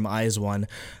Min-ju from IZ*ONE.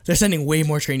 They're sending way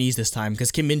more trainees this time,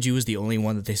 because Kim Min-ju was the only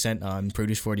one that they sent in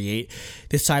Produce 48.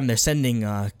 This time, they're sending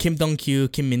Kim Dong-kyu,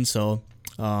 Kim Min-so,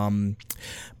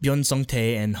 Byun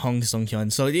Song-tae, and Hong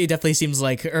Song-hyun. So it definitely seems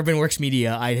like Urban Works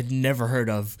Media I had never heard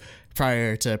of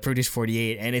prior to Produce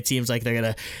 48, and it seems like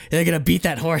they're gonna beat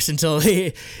that horse until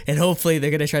and hopefully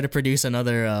they're gonna try to produce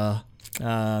another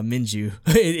Minju.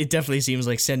 It definitely seems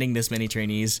like sending this many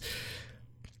trainees.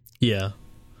 Yeah,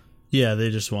 they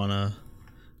just want to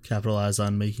capitalize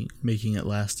on making it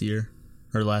last season.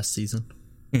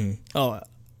 Oh,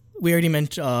 we already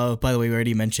mentioned. By the way, we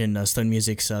already mentioned Stone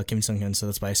Music's Kim Sung-hyun, so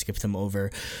that's why I skipped him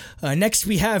over. Next,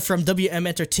 we have from WM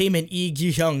Entertainment, Lee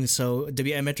Gyu-hyung. So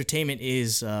WM Entertainment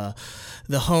is the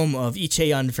home of Lee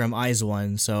Chae-yeon from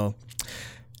IZ*ONE. So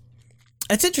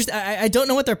it's interesting. I don't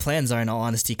know what their plans are, in all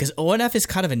honesty, because ONF is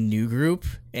kind of a new group,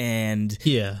 and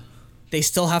they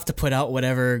still have to put out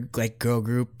whatever like girl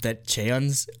group that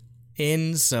Chaeyeon's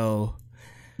in. So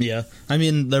yeah, I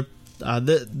mean they're.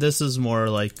 This is more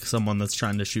like someone that's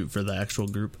trying to shoot for the actual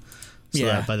group, so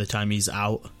that by the time he's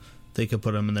out, they could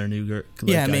put him in their new group.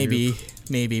 Maybe.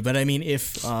 But I mean,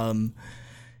 if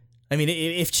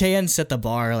Chaeyeon set the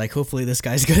bar, like hopefully this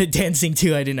guy's good at dancing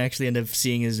too. I didn't actually end up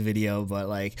seeing his video, but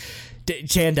like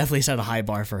Chaeyeon definitely set a high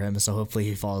bar for him, so hopefully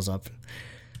he follows up.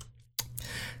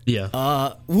 Yeah.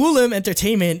 Woolim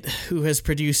Entertainment, who has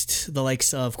produced the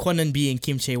likes of Kwon Eun-bi and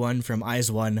Kim Chae-won from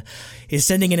Eyes One, is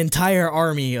sending an entire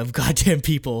army of goddamn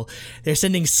people. They're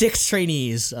sending 6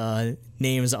 trainees.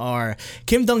 Names are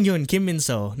Kim Dong-yoon, Kim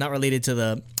Min-so, not related to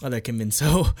the other Kim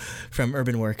Min-so from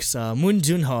Urban Works, Moon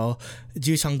Jun-ho,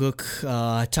 Ju Sang-guk,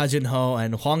 Cha Jun-ho,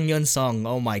 and Hwang Yeon-sung.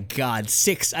 Oh my god,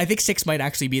 6. I think 6 might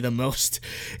actually be the most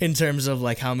in terms of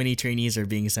like how many trainees are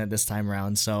being sent this time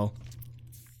around. So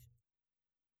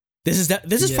this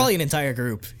is probably an entire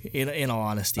group, in all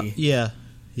honesty. Yeah,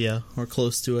 or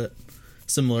close to it.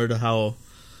 Similar to how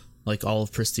like all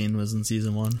of Pristine was in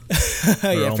season 1.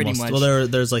 Yeah, pretty much. Well,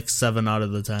 there's like 7 out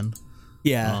of the 10.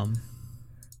 Yeah.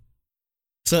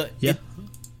 So yeah,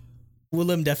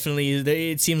 Willem definitely.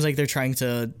 It seems like they're trying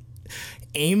to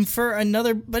aim for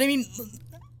another. But I mean,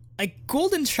 like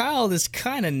Golden Child is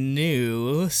kind of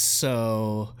new,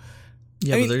 so.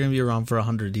 Yeah, but they're going to be around for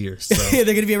 100 years. So. They're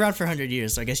going to be around for 100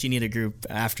 years, so I guess you need a group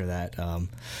after that.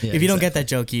 If you don't get that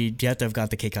joke, you have to have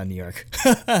got the cake on New York.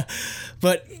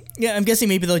 But, yeah, I'm guessing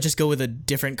maybe they'll just go with a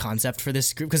different concept for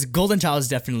this group, because Golden Child is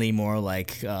definitely more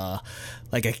like a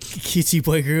cutesy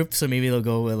boy group, so maybe they'll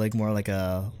go with like more like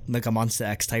a Monster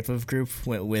X type of group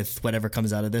with whatever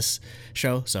comes out of this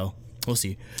show, so we'll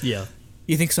see. Yeah.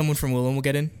 You think someone from Willem will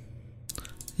get in?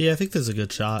 Yeah, I think there's a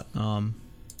good shot.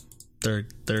 They're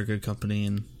a good company,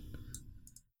 and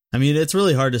I mean it's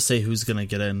really hard to say who's gonna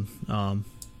get in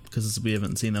because we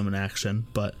haven't seen them in action.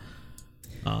 But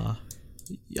this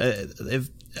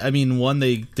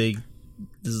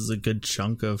is a good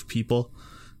chunk of people,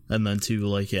 and then 2,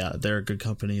 like they're a good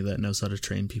company that knows how to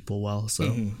train people well.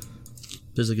 So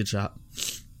there's a good shot.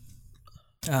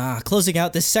 Closing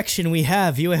out this section, we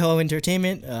have UAO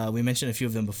Entertainment. We mentioned a few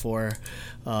of them before.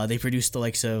 They produced the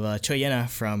likes of Choi Yena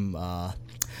from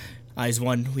Eyes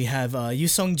One. We have Yoo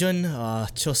Sung-jun,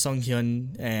 Cho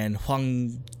Sung-hyun, and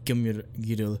Hwang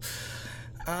Gyum-gil.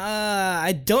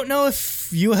 I don't know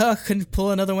if Yuha can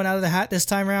pull another one out of the hat this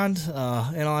time around, in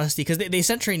all honesty, because they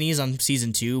sent trainees on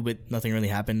season 2, but nothing really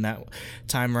happened that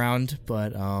time around.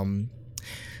 But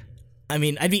I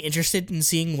mean, I'd be interested in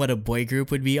seeing what a boy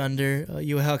group would be under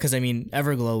Yuha, because I mean,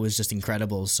 Everglow was just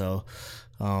incredible. So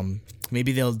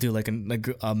maybe they'll do like a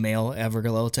male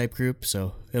Everglow type group.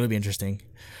 So it'll be interesting.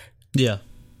 Yeah,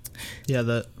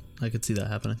 that I could see that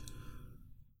happening.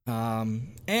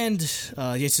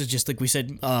 It's just like we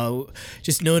said,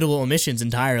 just notable omissions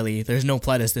entirely. There's no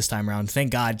Pledis this time around.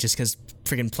 Thank God, just because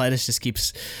freaking Pledis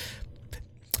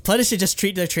should just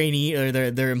treat their trainee or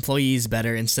their employees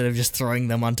better instead of just throwing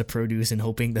them onto Produce and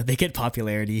hoping that they get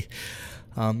popularity.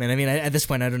 And I mean, at this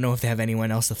point, I don't know if they have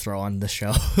anyone else to throw on the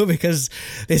show because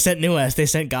they sent Nuest, they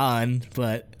sent Gan,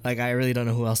 but like I really don't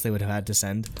know who else they would have had to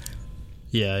send.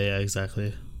 Yeah,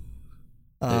 exactly.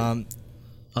 Other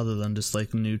than just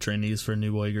like new trainees for a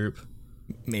new boy group,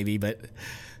 maybe, but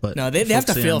no, they have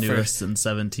to fill first. And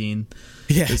 17,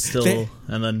 yeah, is still,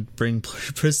 and then bring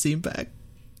Pristine back,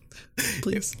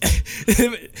 please.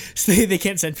 So they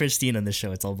can't send Pristine on this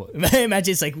show. It's all boy.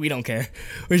 Imagine it's like we don't care.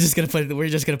 We're just gonna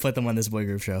put them on this boy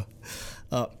group show.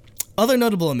 Other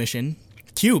notable omission: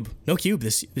 Cube. No Cube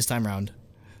this time around.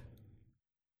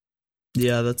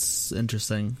 Yeah, that's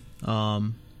interesting.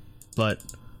 But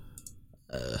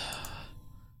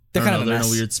they're kind of they're in a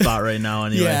weird spot right now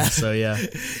anyway. Yeah. So I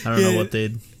don't know what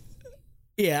they'd.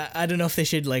 Yeah, I don't know if they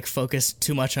should like focus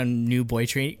too much on new boy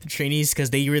trainees because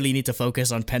they really need to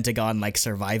focus on Pentagon like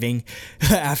surviving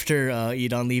after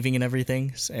Edon leaving and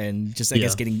everything, and just I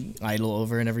guess getting Idol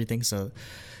over and everything. So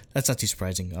that's not too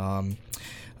surprising.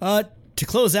 To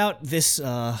close out this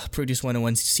Produce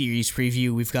 101 series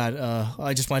preview, we've got,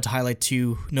 I just wanted to highlight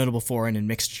 2 notable foreign and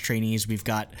mixed trainees. We've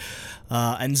got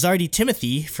Anzardi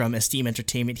Timothy from Esteem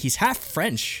Entertainment. He's half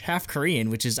French, half Korean,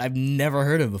 which is I've never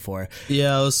heard of before.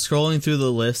 Yeah, I was scrolling through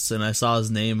the list and I saw his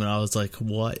name and I was like,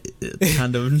 what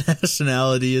kind of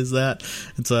nationality is that?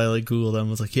 And so I like Googled him. I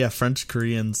was like, yeah, French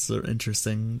Koreans are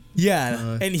interesting.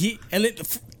 Yeah,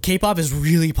 K-pop is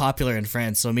really popular in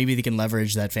France, so maybe they can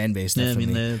leverage that fan base. Definitely. Yeah,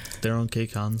 I mean, they have their own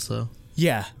K-Con, so.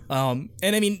 Yeah, and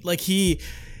I mean, like, he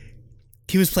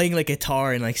was playing, like,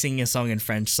 guitar and, like, singing a song in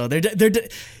French, so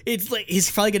it's, like,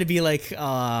 he's probably gonna be, like,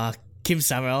 Kim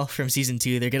Samuel from season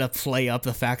 2. They're gonna play up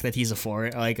the fact that he's a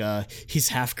foreign, like, he's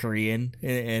half Korean,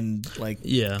 and like,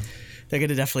 yeah. They're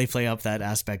gonna definitely play up that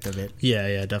aspect of it.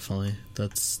 Yeah, definitely.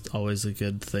 That's always a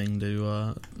good thing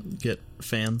to get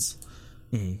fans.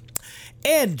 Mm-hmm.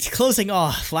 And closing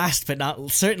off, last but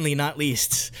certainly not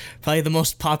least, probably the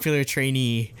most popular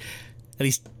trainee, at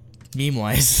least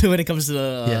meme-wise, when it comes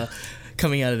to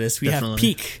coming out of this, we have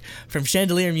Peak from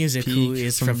Chandelier Music, who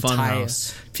is from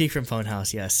Funhouse. Peak from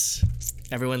Funhouse, yes.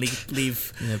 Everyone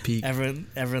leave Peak.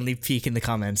 everyone leave Peak in the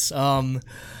comments.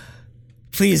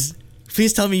 Please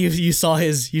tell me you saw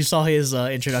his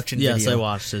introduction video. Yes, I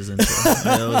watched his intro.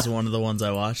 That was one of the ones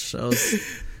I watched.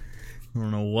 I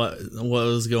don't know what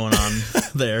was going on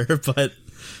there, but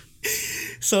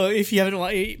so if you haven't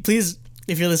watched, please,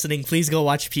 if you're listening, please go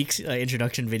watch Peak's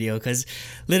introduction video, because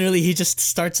literally he just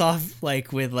starts off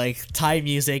like with like Thai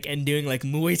music and doing like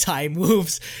Muay Thai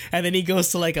moves, and then he goes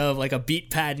to like a beat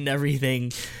pad and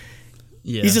everything.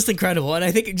 yeah, He's just incredible, and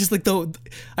I think just like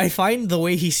I find the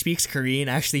way he speaks Korean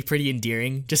actually pretty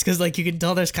endearing, just because like you can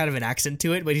tell there's kind of an accent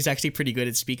to it, but he's actually pretty good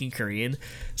at speaking Korean.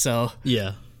 So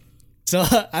yeah.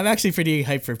 I'm actually pretty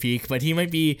hyped for Peak, but he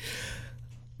might be.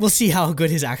 We'll see how good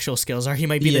his actual skills are. He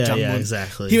might be the Jungmoon. Yeah,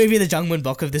 exactly. He might be the Jungmoon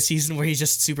Bok of the season, where he's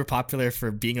just super popular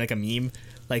for being like a meme.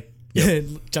 Like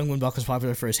Jungmoon Bok was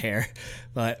popular for his hair,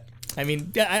 but I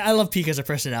mean, I love Peak as a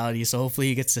personality, so hopefully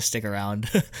he gets to stick around.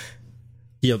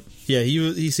 Yep. Yeah,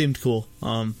 he seemed cool.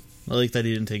 I like that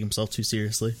he didn't take himself too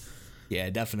seriously. Yeah,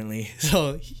 definitely.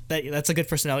 So that's a good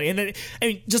personality, and I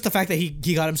mean, just the fact that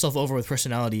he got himself over with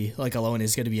personality like alone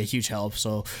is going to be a huge help.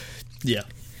 So yeah,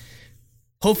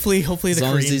 hopefully the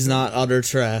long Korean, as he's not utter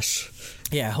trash.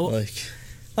 Yeah, Like,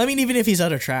 I mean, even if he's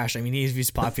utter trash, I mean, if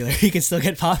he's popular, he can still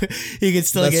get He can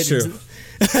still That's get. true.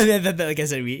 Like I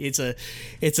said,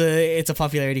 it's a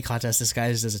popularity contest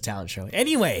disguised as a talent show.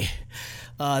 Anyway,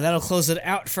 that'll close it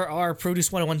out for our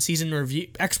Produce 101 season review,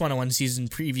 X101 season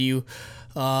preview.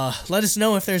 Let us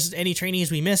know if there's any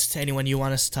trainees we missed, anyone you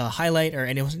want us to highlight, or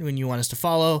anyone you want us to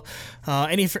follow.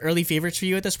 Any early favorites for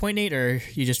you at this point, Nate, or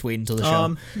you just wait until the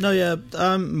show? No, yeah,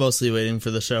 I'm mostly waiting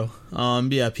for the show.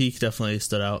 Yeah, Peak definitely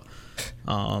stood out,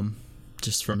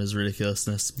 just from his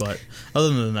ridiculousness. But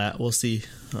other than that, we'll see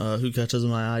who catches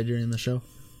my eye during the show.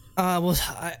 Well,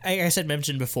 I said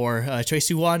mentioned before, Choi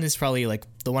Soo-won is probably like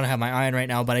the one I have my eye on right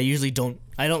now, but I usually don't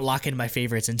lock in my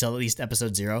favorites until at least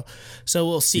episode 0. So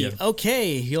we'll see. Yeah.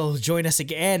 Okay, you'll join us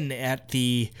again at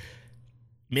the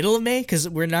middle of May, because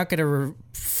we're not going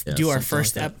to do our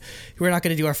first we're not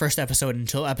going to do our first episode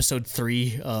until episode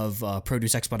 3 of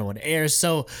Produce X101 airs.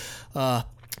 So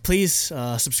please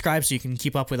subscribe so you can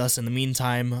keep up with us in the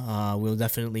meantime. We'll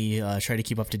definitely try to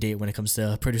keep up to date when it comes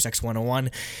to Produce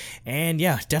X101. And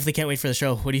yeah, definitely can't wait for the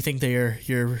show. What do you think that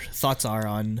your thoughts are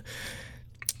on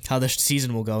how this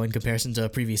season will go in comparison to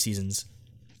previous seasons?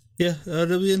 Yeah,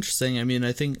 it'll be interesting. I mean,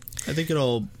 I think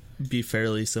it'll be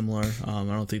fairly similar. I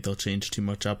don't think they'll change too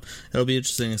much up. It'll be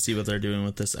interesting to see what they're doing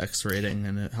with this X rating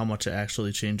and how much it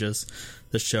actually changes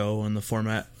the show and the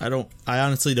format. I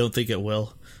honestly don't think it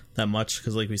will that much,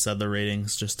 because like we said, the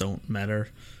ratings just don't matter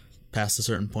past a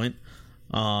certain point.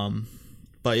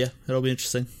 But yeah, it'll be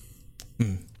interesting.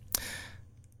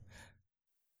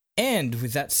 And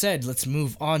with that said, let's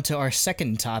move on to our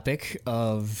second topic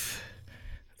of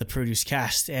the Produce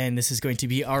Cast, and this is going to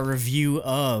be our review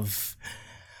of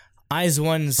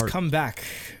IZ*ONE's comeback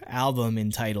album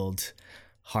entitled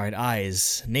Hard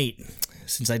Eyes. Nate,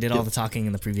 since I did all the talking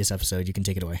in the previous episode, you can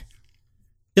take it away.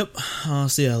 Yep.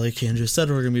 So yeah, like Andrew said,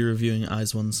 we're going to be reviewing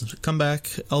IZ*ONE's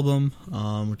comeback album,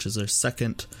 which is their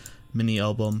second mini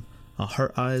album,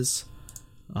 Heart Eyes.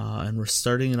 And we're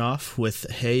starting it off with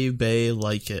Hey Bae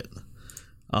Like It.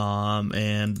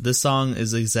 And this song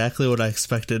is exactly what I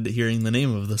expected hearing the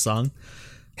name of the song.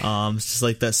 It's just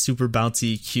like that super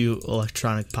bouncy, cute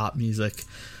electronic pop music.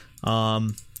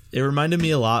 It reminded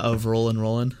me a lot of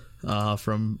Rollin'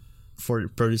 from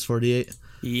Produce 48.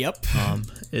 Yep.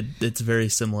 It's very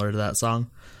similar to that song.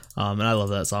 And I love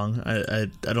that song. I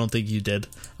don't think you did.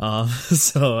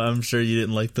 So I'm sure you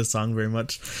didn't like the song very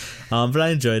much. But I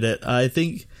enjoyed it. I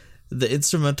think the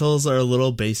instrumentals are a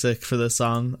little basic for this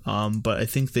song. But I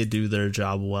think they do their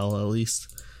job well, at least.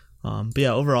 But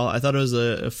yeah, overall, I thought it was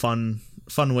a fun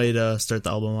way to start the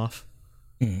album off.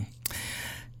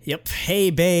 Yep.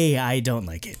 Hey Bae, I don't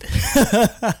like it.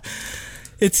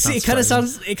 It kind of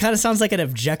sounds like an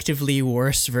objectively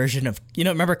worse version of,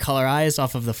 remember Color Eyes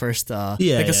off of the first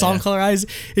the song Color Eyes?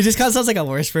 It just kind of sounds like a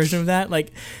worse version of that.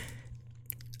 Like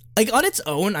on its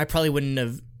own, I probably wouldn't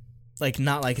have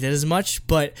not liked it as much,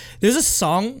 but there's a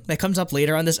song that comes up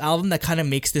later on this album that kind of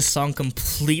makes this song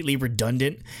completely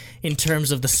redundant in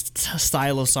terms of the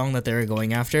style of song that they're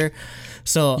going after.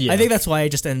 So I think that's why I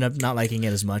just ended up not liking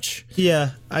it as much.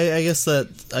 Yeah, I guess that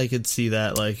I could see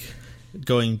that, like,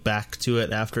 going back to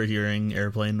it after hearing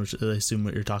Airplane, which I assume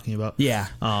what you're talking about. Yeah.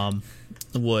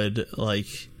 Would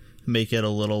make it a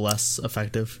little less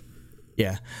effective.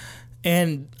 Yeah.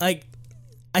 And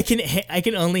I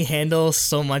can only handle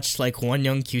so much like One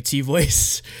Young Cutesy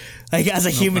voice, like as a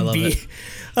human being.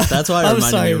 That's why it I'm reminded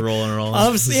sorry. me of Rollin'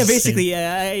 Rollin'. Yeah, basically,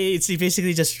 yeah, it's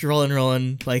basically just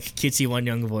Rollin' like cutesy One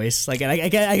Young voice. Like, I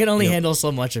can only handle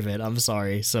so much of it. I'm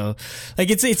sorry. So, like,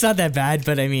 it's not that bad,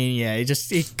 but I mean, yeah,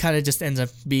 it kind of just ends up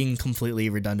being completely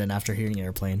redundant after hearing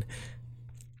Airplane.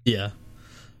 Yeah.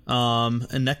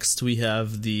 And next we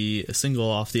have the single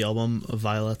off the album,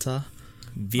 Violetta.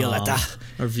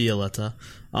 Or Violetta.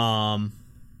 And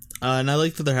I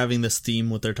like that they're having this theme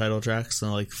with their title tracks,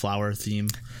 and like flower theme.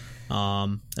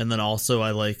 And then also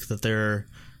I like that they're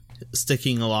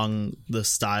sticking along the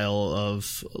style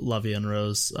of La Vie en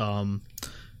Rose,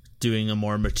 doing a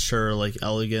more mature, like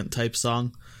elegant type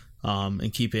song,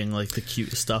 and keeping like the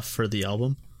cute stuff for the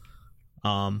album.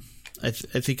 I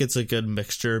think it's a good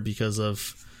mixture because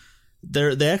of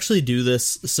they actually do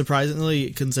this,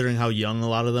 surprisingly, considering how young a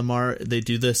lot of them are. They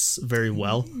do this very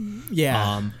well.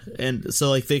 Yeah. And so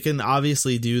like they can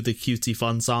obviously do the cutesy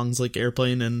fun songs like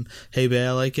Airplane and Hey Bae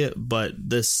I Like It, but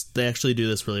they actually do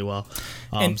this really well.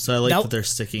 So I like that they're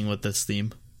sticking with this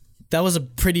theme. That was a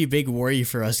pretty big worry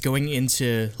for us going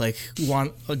into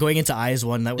Eyes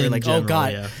One, that we're like, general, oh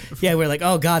god, yeah, we're like,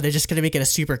 oh god, they're just gonna make it a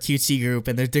super cutesy group,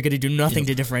 and they're gonna do nothing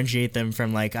to differentiate them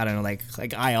from like, I don't know, like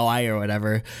IOI or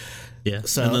whatever. Yeah.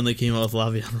 So, and then they came out with La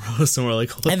Vie en Rose, and we're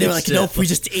like, and they were like, nope, we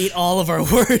just ate all of our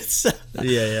words.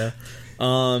 Yeah.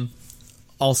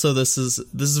 Also, this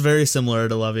is very similar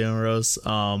to La Vie en Rose,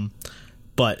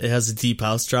 but it has a deep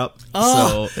house drop.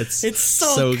 Oh, so it's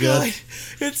so good.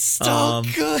 It's so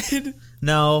good.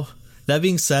 Now, that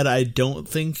being said, I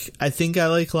think I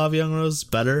like La Vie en Rose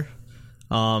better.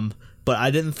 But I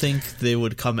didn't think they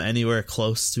would come anywhere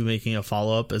close to making a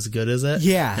follow-up as good as it.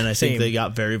 Yeah. And I think they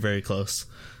got very, very close.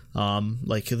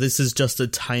 Like this is just a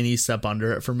tiny step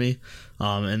under it for me.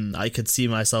 And I could see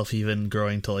myself even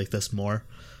growing to like this more.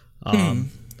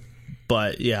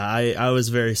 But yeah, I was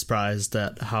very surprised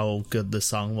at how good this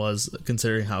song was,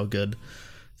 considering how good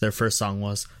their first song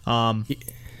was.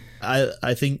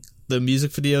 I think the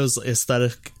music video is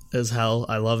aesthetic as hell.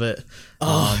 I love it.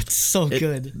 It's so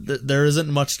good. There isn't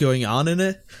much going on in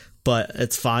it, but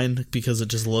it's fine because it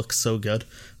just looks so good.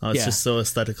 It's just so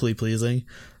aesthetically pleasing.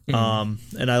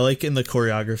 And I like in the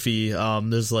choreography,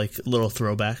 there's like little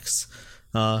throwbacks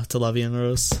to La Vie en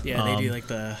Rose. Yeah, they do like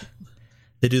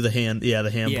they do the hand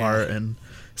part and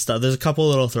stuff. There's a couple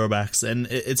little throwbacks, and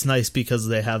it's nice because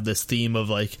they have this theme of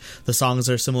like the songs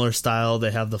are similar style.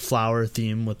 They have the flower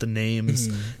theme with the names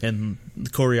and the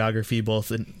choreography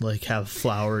both like have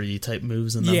flowery type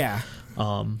moves in them. Yeah.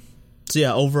 So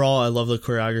yeah, overall I love the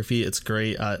choreography. It's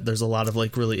great. There's a lot of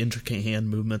like really intricate hand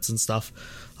movements and stuff.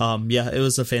 Yeah, it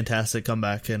was a fantastic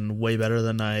comeback and way better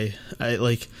than I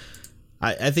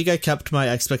think I kept my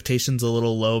expectations a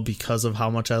little low because of how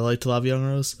much I liked La Vie en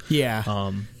Rose.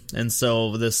 Yeah. And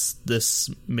so this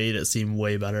made it seem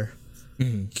way better.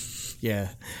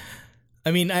 Yeah. I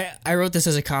mean, I wrote this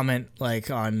as a comment like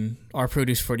on our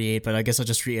Produce 48, but I guess I'll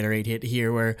just reiterate it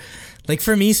here where like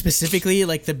for me specifically,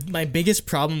 like my biggest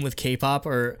problem with K-pop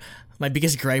or my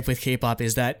biggest gripe with K-pop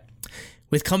is that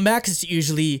with comebacks it's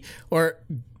usually, or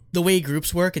the way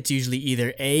groups work, it's usually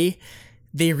either A,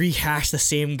 they rehash the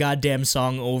same goddamn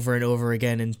song over and over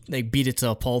again and they beat it to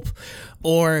a pulp,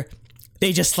 or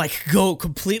they just like go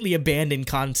completely abandon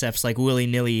concepts like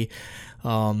willy-nilly,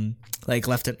 like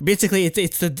left it. Basically,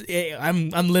 it's the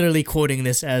I'm literally quoting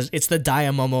this as it's the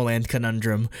Diamomo Land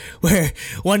conundrum, where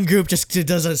one group just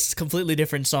does a completely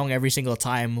different song every single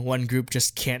time. One group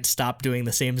just can't stop doing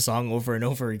the same song over and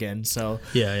over again. So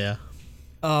yeah.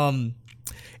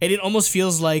 And it almost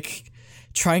feels like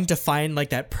trying to find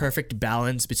like that perfect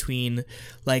balance between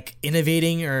like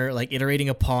innovating or like iterating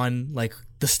upon like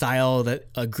the style that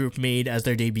a group made as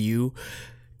their debut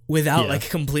without like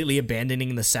completely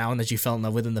abandoning the sound that you fell in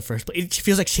love with in the first place. It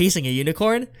feels like chasing a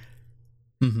unicorn.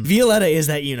 Violetta is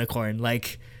that unicorn.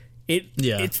 Like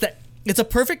it's a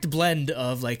perfect blend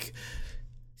of like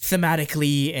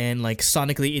thematically and like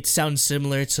sonically it sounds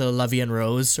similar to La Vie en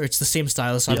Rose, or it's the same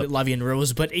style as La Vie en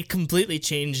Rose, but it completely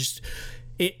changed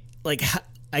it, like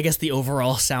I guess the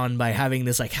overall sound by having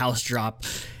this like house drop,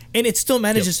 and it still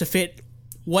manages to fit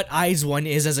what Eyes One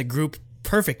is as a group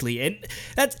perfectly. And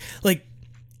that's like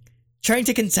trying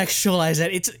to contextualize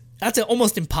that, that's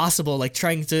almost impossible, like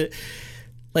trying to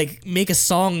like make a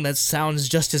song that sounds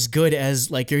just as good as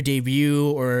like your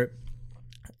debut or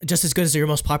just as good as your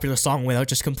most popular song without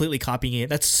just completely copying it.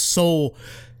 That's so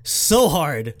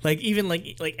hard. Like even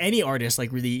like any artist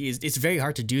like really is, it's very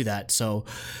hard to do that. So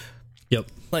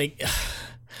like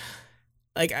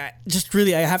like I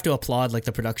have to applaud like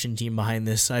the production team behind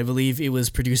this. I believe it was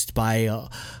produced by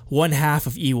one half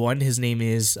of E1. His name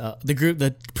is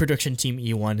the production team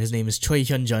E1. His name is Choi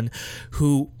Hyun-jun,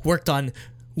 who worked on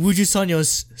Wooju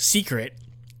Sonyo's Secret,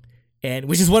 and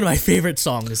which is one of my favorite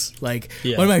songs. Like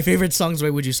one of my favorite songs by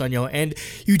Wooju Sonyo. And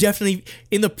you definitely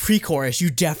in the pre-chorus,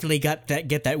 you definitely get that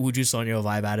Wooju Sonyo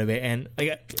vibe out of it. And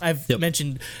I've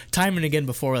mentioned time and again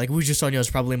before, like Wooju Sonyo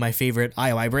is probably my favorite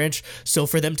IOI branch. So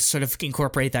for them to sort of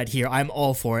incorporate that here, I'm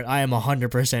all for it. I am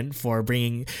 100% for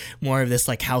bringing more of this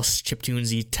like house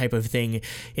chiptunesy type of thing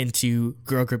into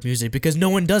girl group music, because no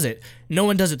one does it.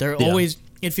 They're always.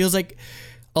 It feels like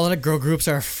a lot of girl groups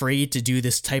are afraid to do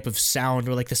this type of sound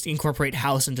or like this incorporate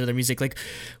house into their music. Like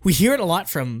we hear it a lot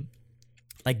from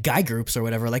like guy groups or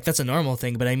whatever. Like that's a normal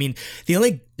thing. But I mean, the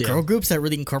only girl groups that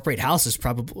really incorporate house is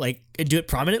probably like and do it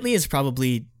prominently is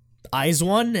probably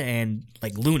IZ*ONE and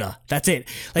like Luna. That's it.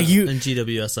 Like and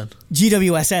GWSN.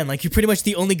 GWSN. Like you're pretty much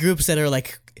the only groups that are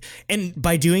like, and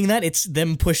by doing that, it's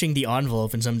them pushing the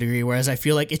envelope in some degree. Whereas I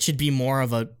feel like it should be more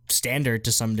of a standard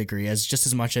to some degree, as just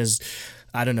as much as,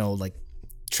 I don't know, like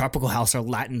tropical house or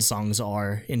Latin songs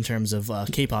are in terms of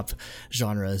K-pop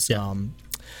genres.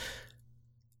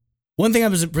 One thing I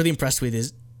was really impressed with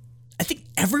is I think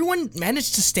everyone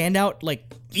managed to stand out like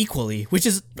equally, which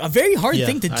is a very hard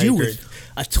thing to do with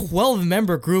a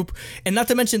 12-member group, and not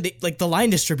to mention the line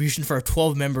distribution for a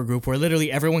 12-member group where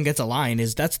literally everyone gets a line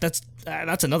is that's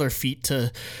another feat to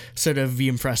sort of be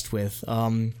impressed with.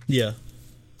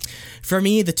 For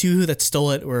me, the two that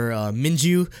stole it were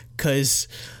Minju, because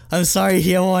I'm sorry,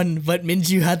 Hyewon, but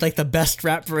Minju had like the best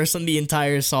rap verse on the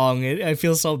entire song. I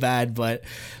feel so bad, but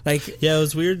like it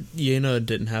was weird.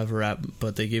 Didn't have a rap,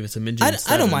 but they gave it to Minju.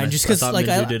 I don't mind, just because like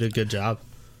Minju did a good job.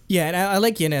 Yeah, and I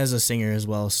like Yena as a singer as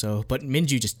well. So, but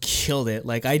Minju just killed it.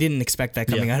 Like I didn't expect that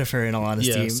coming out of her. In all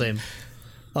honesty, yeah, same.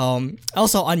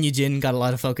 Also, An Yujin got a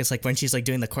lot of focus, like when she's like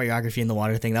doing the choreography in the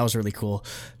water thing. That was really cool.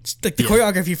 Just, like the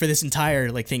choreography for this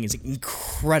entire like thing is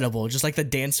incredible. Just like the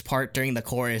dance part during the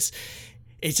chorus,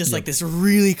 it's just like this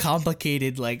really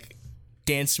complicated like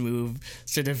dance move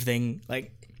sort of thing.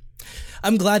 Like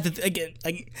I'm glad that again,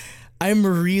 like I'm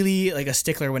really like a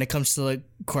stickler when it comes to like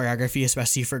choreography,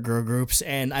 especially for girl groups,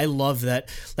 and I love that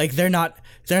like they're not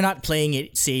playing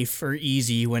it safe or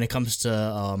easy when it comes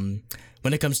to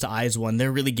IZ*ONE.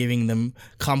 They're really giving them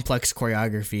complex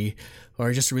choreography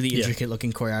or just really intricate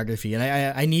looking choreography. And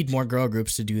I need more girl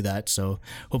groups to do that. So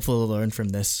hopefully we'll learn from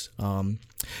this. The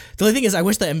only thing is I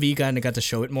wish the MV kind of got to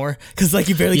show it more, because like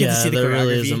you barely get to see the choreography. There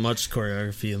really isn't much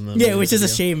choreography in the which is a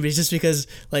shame. It's just because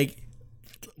like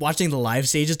watching the live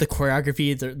stages, the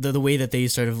choreography, the way that they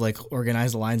sort of like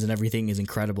organize the lines and everything is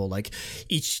incredible. Like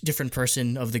each different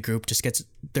person of the group just gets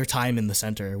their time in the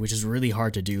center, which is really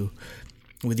hard to do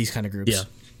with these kind of groups.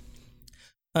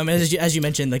 As you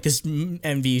mentioned, like this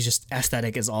MV is just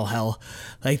aesthetic as all hell.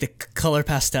 Like the color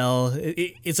pastel,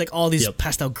 it's like all these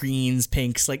pastel greens,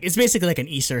 pinks. Like it's basically like an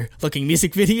Easter looking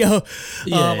music video.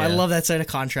 I love that sort of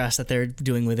contrast that they're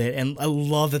doing with it, and I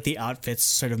love that the outfits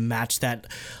sort of match that.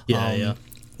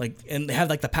 Like, and they have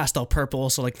like the pastel purple,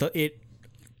 so like it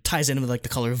ties in with like the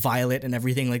color violet and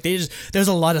everything. Like there's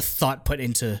a lot of thought put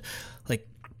into like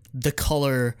the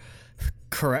color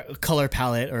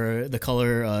palette or the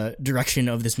color direction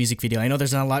of this music video. I know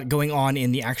there's not a lot going on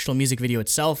in the actual music video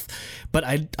itself, but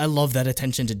I love that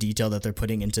attention to detail that they're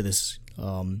putting into this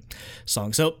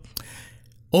song. So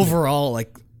overall,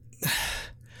 like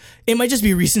it might just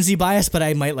be recency bias, but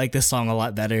I might like this song a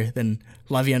lot better than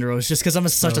La Vie en Rose, just because I'm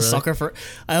such a sucker for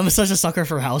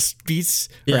house beats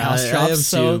or house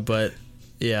drops. I am too, but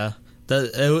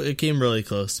it came really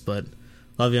close, but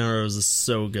La Vie en Rose is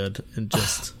so good, and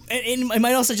just and it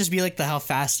might also just be like how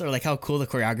fast or like how cool the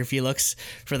choreography looks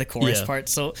for the chorus part.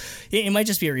 So it might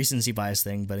just be a recency bias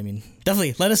thing, but I mean,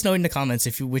 definitely let us know in the comments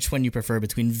which one you prefer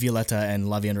between Violetta and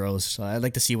La Vie en Rose. So I'd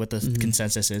like to see what the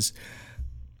consensus is.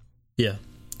 Yeah.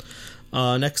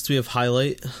 Next we have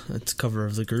Highlight. It's cover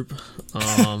of the group.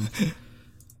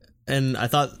 And I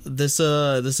thought this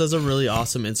has a really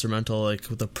awesome instrumental, like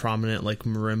with a prominent like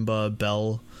marimba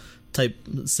bell type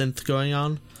synth going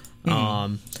on.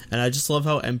 And I just love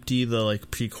how empty the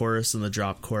like pre-chorus and the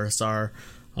drop chorus are.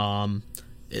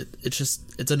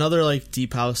 It's another like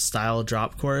deep house style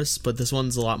drop chorus, but this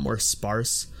one's a lot more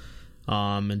sparse.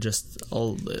 And just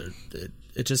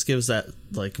it just gives that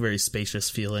like very spacious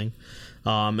feeling.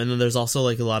 And then there's also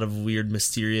like a lot of weird,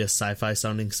 mysterious sci-fi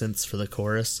sounding synths for the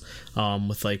chorus,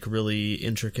 with like really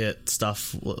intricate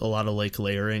stuff, a lot of like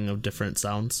layering of different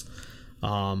sounds.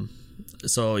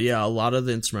 So yeah, a lot of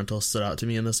the instrumentals stood out to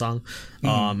me in the song.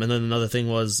 And then another thing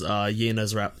was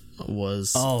Yena's rap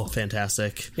was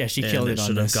fantastic. Yeah, she killed it on this. It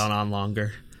should have gone on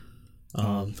longer.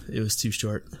 It was too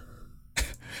short.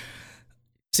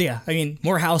 So yeah, I mean,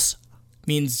 more house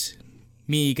means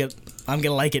I'm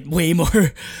gonna like it way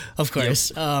more, of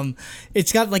course. Yep.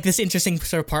 It's got like this interesting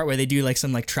sort of part where they do like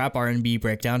some like trap R&B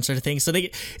breakdown sort of thing. So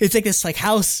it's like this like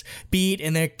house beat,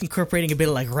 and they're incorporating a bit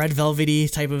of like Red Velvety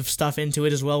type of stuff into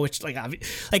it as well, which like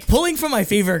pulling from my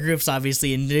favorite groups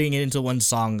obviously and doing it into one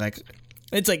song. Like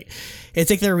it's like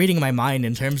they're reading my mind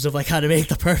in terms of like how to make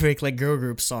the perfect like girl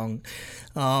group song.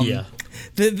 The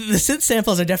synth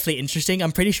samples are definitely interesting.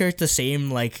 I'm pretty sure it's the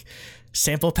same like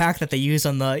sample pack that they use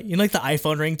on the like the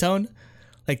iPhone ringtone,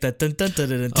 like the dun dun dun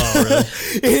dun dun. Oh,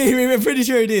 really? I'm pretty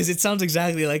sure it is. It sounds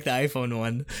exactly like the iPhone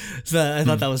one. So I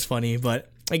thought that was funny. But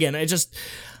again,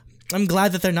 I'm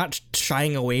glad that they're not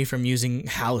shying away from using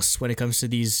house when it comes to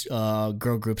these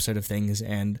girl group sort of things.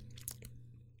 And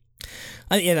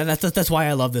that's why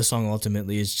I love this song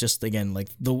ultimately. It's just, again, like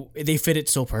they fit it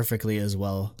so perfectly as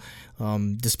well.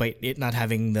 Despite it not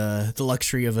having the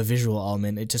luxury of a visual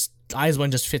element,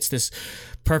 IZ*ONE just fits this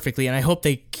perfectly, and I hope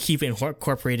they keep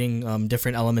incorporating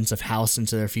different elements of house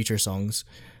into their future songs.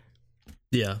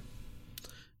 Yeah,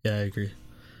 I agree.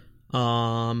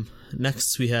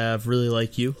 Next we have Really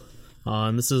Like You.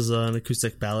 This is an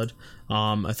acoustic ballad.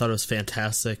 I thought it was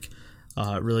fantastic.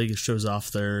 It really shows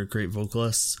off their great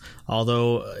vocalists,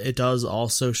 although it does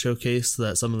also showcase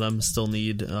that some of them still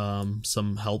need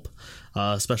some help,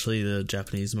 especially the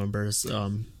Japanese members.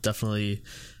 Definitely,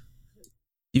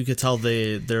 you could tell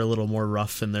they're a little more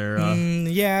rough in their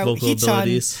vocal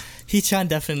abilities. Hee-chan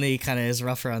definitely kind of is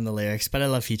rougher on the lyrics, but I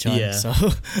love Hee-chan. Yeah. So.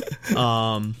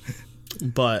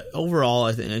 But overall,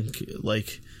 I think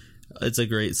like it's a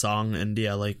great song, and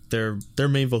yeah, like their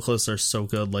main vocalists are so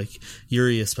good. Like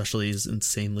Yuri especially is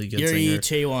insanely good. Yuri, singer.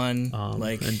 Chaewon,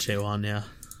 and Chaewon, yeah.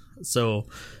 So,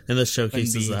 and this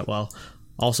showcases that well.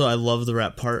 Also, I love the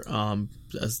rap part,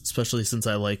 especially since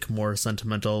I like more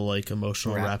sentimental, like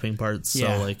emotional rapping parts. So,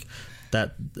 like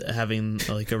that having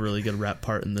like a really good rap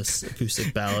part in this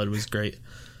acoustic ballad was great.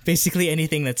 Basically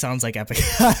anything that sounds like Epic.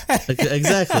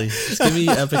 Exactly. Just give me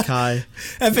Epic High.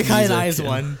 Epic High and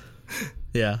IZ*ONE.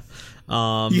 Yeah.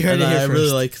 You heard it here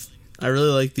first. I really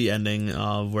like the ending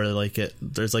where like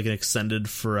there's like an extended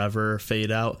forever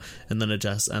fade out, and then it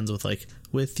just ends with like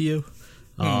with you.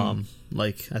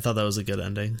 Like I thought that was a good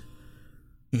ending.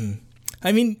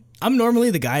 I mean, I'm normally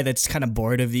the guy that's kind of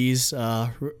bored of these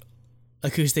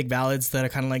acoustic ballads that are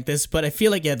kind of like this, but I feel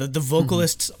like the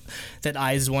vocalists that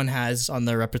IZ*ONE has on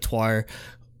their repertoire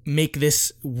make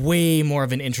this way more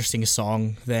of an interesting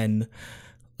song than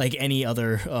like any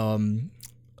other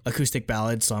acoustic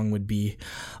ballad song would be.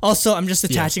 Also, I'm just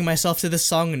attaching myself to this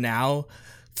song now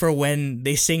for when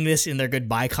they sing this in their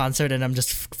goodbye concert, and I'm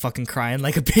just fucking crying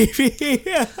like a baby.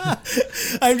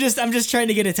 I'm just trying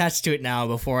to get attached to it now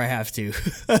before I have to.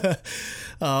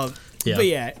 But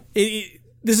yeah,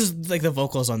 this is like the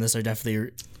vocals on this are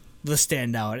definitely the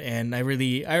standout, and I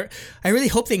really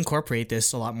hope they incorporate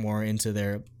this a lot more into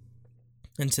their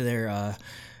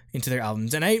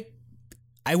albums. And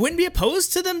I wouldn't be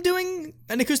opposed to them doing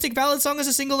an acoustic ballad song as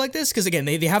a single like this, because again,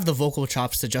 they have the vocal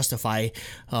chops to justify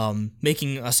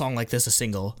making a song like this a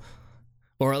single,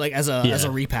 or like as a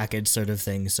repackaged sort of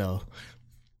thing. So,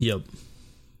 yep.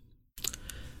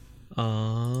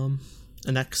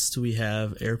 Next we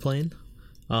have Airplane.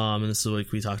 And this is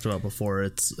like we talked about before.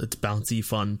 It's bouncy,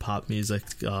 fun pop music,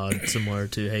 similar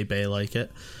to Hey Bae Like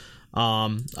It.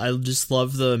 I just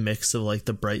love the mix of like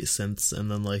the bright synths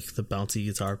and then like the bouncy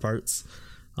guitar parts.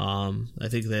 I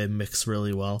think they mix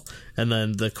really well, and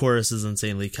then the chorus is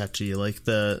insanely catchy. Like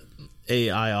the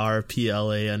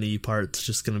AIRPLANE part's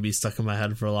just gonna be stuck in my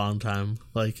head for a long time.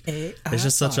 Like it's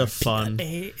just such a fun.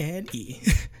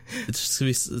 It's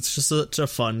just such a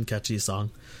fun, catchy song.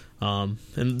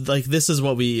 And like this is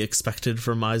what we expected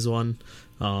from IZ*ONE,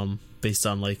 based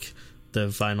on like the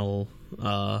final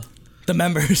the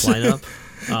members lineup.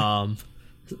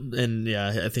 And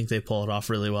yeah, I think they pull it off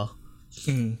really well.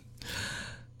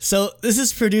 So this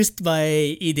is produced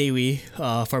by Lee Dae-wi,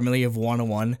 formerly of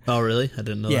 101. Oh really? I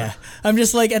didn't know that. Yeah, I'm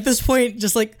just like at this point,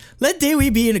 just like let Dae-wi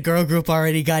be in a girl group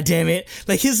already. God damn it!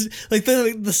 Like his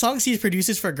the songs he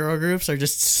produces for girl groups are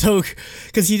just so,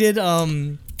 because he did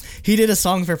a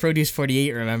song for Produce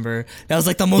 48. Remember, that was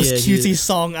like the most cutesy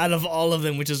song out of all of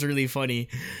them, which is really funny.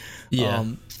 Yeah,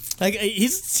 like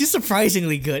he's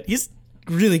surprisingly good. He's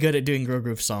really good at doing girl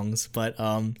group songs. But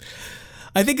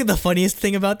I think the funniest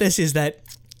thing about this is that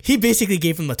he basically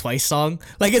gave them a Twice song.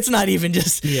 Like, it's not even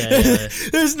just Yeah.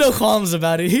 there's no qualms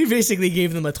about it. He basically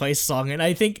gave them a Twice song, and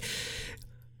I think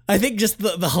just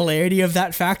the hilarity of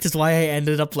that fact is why I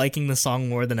ended up liking the song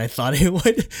more than I thought it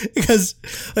would, because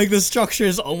like the structure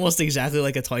is almost exactly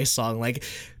like a Twice song. Like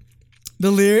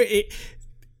the lyric,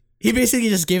 he basically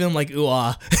just gave them like ooh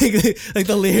ah, like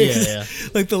the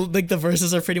lyrics, like the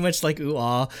verses are pretty much like ooh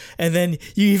ah, and then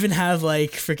you even have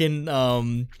like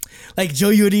freaking like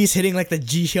Joe Yuri's hitting like the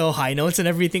Jihyo high notes and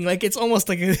everything. Like it's almost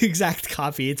like an exact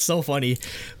copy. It's so funny,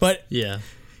 but Yeah.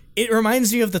 it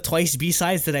reminds me of the Twice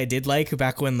B-sides that I did like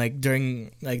back when, like,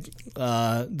 during, like,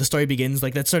 The Story Begins,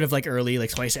 like, that's sort of, like, early, like,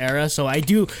 Twice era, so I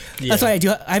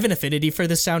have an affinity for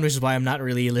this sound, which is why I'm not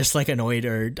really just, like, annoyed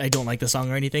or I don't like the song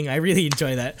or anything. I really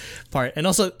enjoy that part, and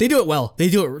also, they do it well. They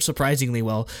do it surprisingly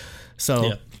well,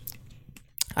 so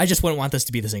I just wouldn't want this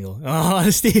to be the single,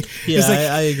 honestly. Yeah, like,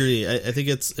 I agree. I think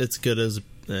it's good as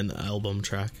an album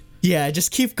track. Yeah, just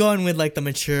keep going with like the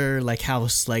mature like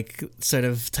house like sort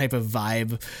of type of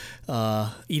vibe,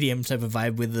 EDM type of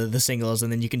vibe with the singles,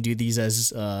 and then you can do these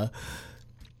as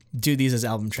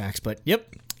album tracks. But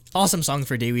yep, awesome song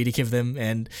for Daewoo to give them,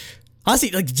 and honestly,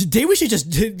 like Daewoo should just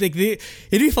like it'd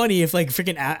be funny if like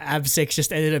freaking Ab6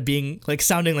 just ended up being like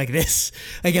sounding like this,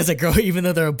 like as a girl, even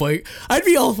though they're a boy. I'd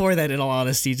be all for that in all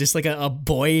honesty, just like a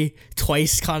boy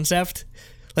Twice concept.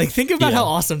 Like think about how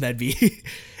awesome that'd be.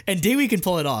 And Daewoo can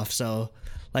pull it off, so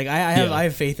like I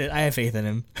have faith in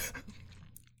him.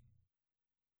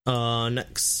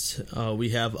 Next, we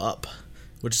have Up,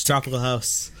 which is Tropical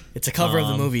House. It's a cover of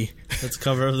the movie. It's a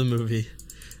cover of the movie.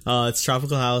 It's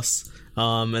Tropical House.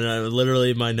 And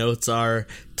literally my notes are: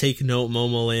 take note,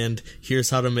 Momoland.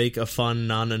 Here's how to make a fun,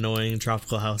 non-annoying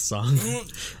Tropical House song.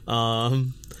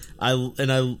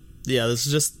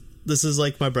 This is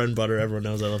like my bread and butter. Everyone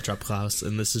knows I love Tropical House,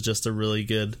 and this is just a really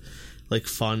good, like,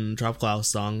 fun Tropical House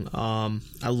song.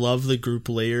 I love the group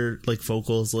layered, like,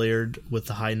 vocals layered with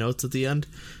the high notes at the end.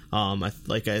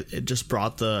 It just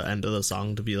brought the end of the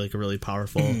song to be like a really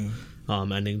powerful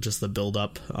ending, just the build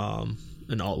up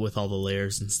and all with all the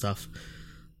layers and stuff.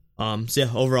 So yeah,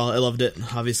 overall I loved it.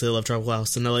 Obviously I love Tropical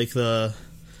House, and I like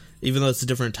even though it's a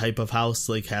different type of house,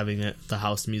 like having the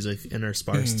house music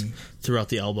interspersed throughout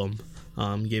the album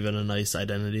gave it a nice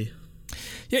identity.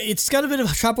 Yeah, it's got a bit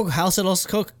of Tropical House. It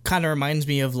also kind of reminds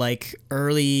me of like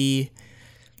early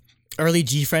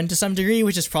G-Friend to some degree,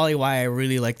 which is probably why I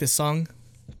really like this song.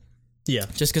 Yeah,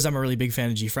 just because I'm a really big fan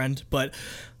of G-Friend. But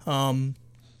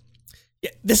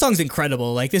this song's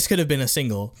incredible. Like this could have been a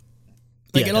single.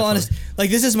 Like in all honesty, like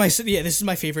this is my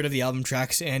favorite of the album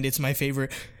tracks, and it's my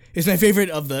favorite. It's my favorite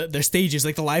of their stages.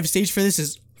 Like the live stage for this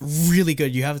is really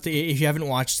good. You have to, if you haven't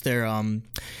watched their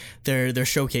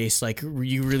showcase, like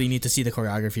you really need to see the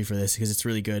choreography for this because it's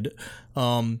really good.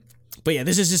 But yeah,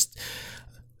 this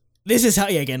is how,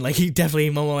 again, like you definitely,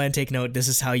 Momoland, take note. This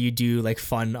is how you do like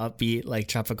fun, upbeat, like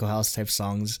Tropical House type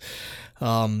songs.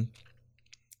 Man,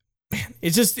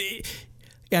 it's just.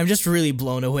 Yeah, I'm just really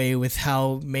blown away with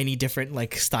how many different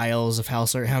like styles of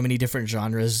house or how many different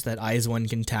genres that IZ*ONE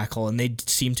can tackle, and they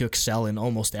seem to excel in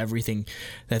almost everything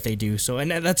that they do. So, and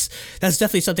that's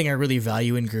definitely something I really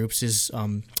value in groups is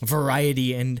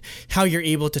variety and how you're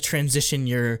able to transition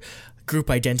your group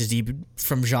identity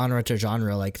from genre to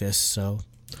genre like this. So,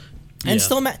 and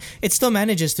it still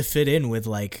manages to fit in with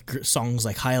like songs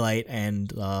like Highlight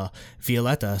and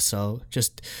Violetta. So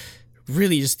just.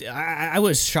 Really, just I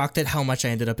was shocked at how much I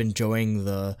ended up enjoying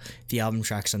the album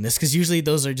tracks on this, because usually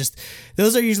those are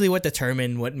usually what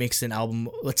determine what makes an album,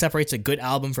 what separates a good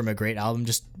album from a great album,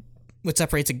 just what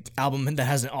separates an album that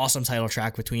has an awesome title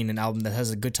track between an album that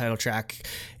has a good title track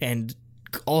and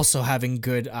also having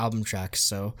good album tracks.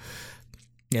 So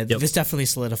yeah, This definitely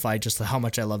solidified just how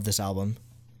much I love this album.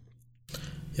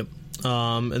 Yep.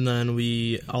 And then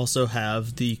we also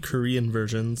have the Korean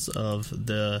versions of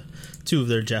the two of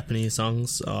their Japanese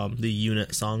songs, the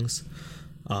unit songs.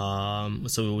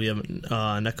 So we have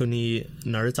Neko ni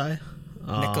Naritai.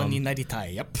 Neko ni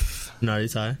Naritai, yep.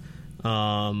 Naritai.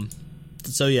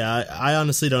 So yeah, I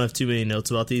honestly don't have too many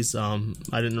notes about these. My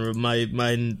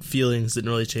feelings didn't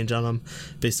really change on them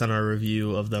based on our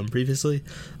review of them previously.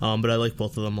 But I like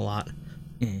both of them a lot.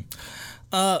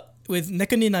 With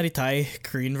Neko ni Naritai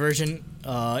Korean version,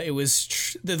 it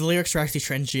was the lyrics were actually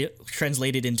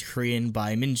translated into Korean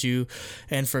by Minju,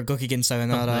 and for Gokigen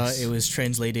Sayonara, It was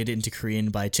translated into Korean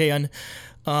by Chaeyeon.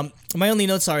 My only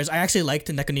notes are I actually liked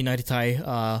Neko ni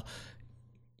Naritai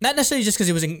not necessarily just because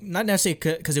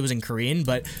it was in Korean,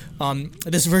 but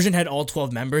this version had all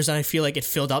 12 members, and I feel like it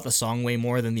filled out the song way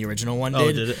more than the original one did.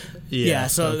 Oh, did it? Yeah,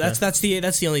 so okay. that's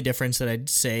the only difference that I'd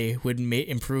say would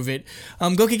improve it.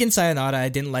 Gokigen Sayonara I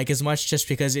didn't like as much just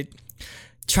because it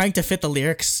trying to fit the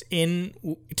lyrics in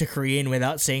to Korean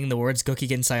without saying the words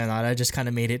Gokigen Sayonara just kind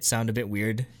of made it sound a bit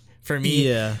weird for me.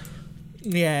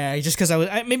 Yeah, just because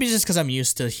maybe just because I'm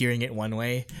used to hearing it one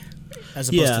way as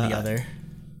opposed to the other.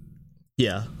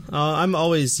 Yeah, I'm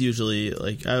always usually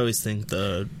like I always think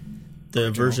the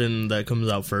version that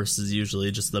comes out first is usually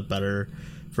just the better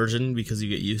version because you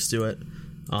get used to it,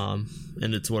 and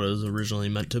it's what it was originally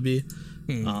meant to be.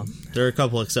 There are a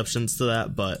couple exceptions to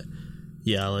that, but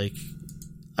yeah, like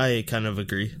I kind of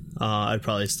agree. I'd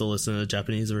probably still listen to the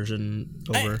Japanese version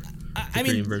over the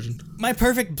Korean version. My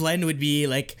perfect blend would be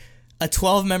like a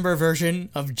 12-member version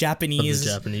of Japanese. Of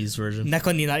the Japanese version.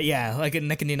 Neko ni like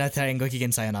Neko ni Natai and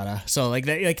Gokigen Sayonara. So like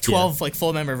 12 like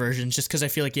full member versions, just because I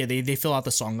feel like they fill out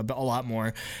the song a lot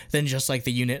more than just like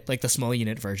the small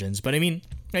unit versions. But I mean,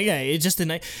 yeah, it's just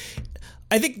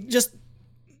I think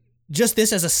just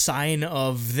this as a sign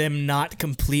of them not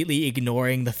completely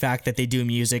ignoring the fact that they do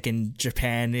music in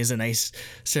Japan is a nice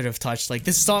sort of touch. Like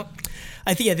this song,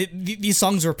 I think these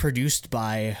songs were produced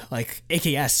by like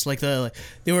AKS. Like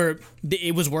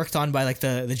it was worked on by like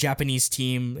the Japanese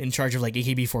team in charge of like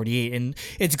AKB48, and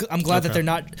I'm glad that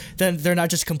they're not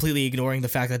just completely ignoring the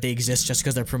fact that they exist just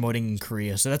because they're promoting in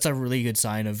Korea. So that's a really good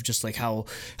sign of just like how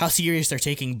serious they're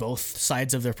taking both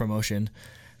sides of their promotion.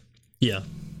 Yeah.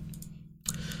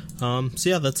 So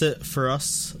yeah, that's it for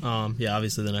us. Yeah,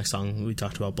 obviously the next song, we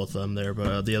talked about both of them there,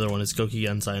 but the other one is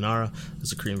Gokigen Sayonara.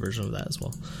 There's a Korean version of that as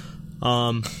well.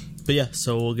 But yeah,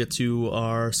 so we'll get to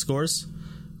our scores.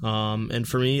 And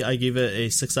for me, I gave it a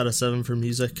 6 out of 7 for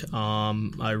music.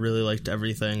 I really liked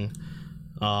everything.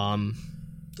 There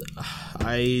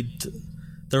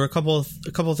were a couple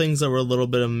of things that were a little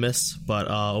bit of a miss, but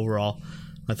overall,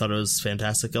 I thought it was a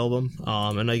fantastic album.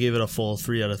 And I gave it a full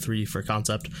 3 out of 3 for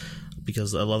concept,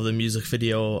 because I love the music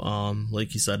video.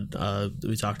 Like you said,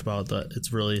 we talked about that.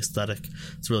 It's really aesthetic.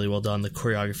 It's really well done. The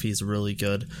choreography is really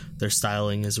good. Their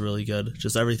styling is really good.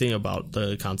 Just everything about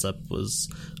the concept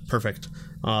was perfect.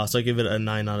 So I give it a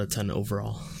 9 out of 10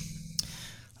 overall.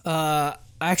 I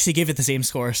actually gave it the same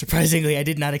score. Surprisingly, I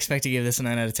did not expect to give this a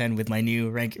 9 out of 10 with my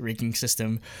new ranking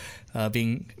system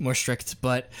being more strict.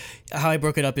 But how I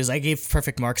broke it up is I gave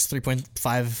perfect marks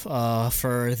 3.5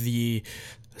 for the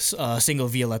single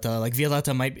Violetta. Like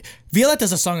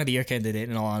Violetta's a song of the year candidate,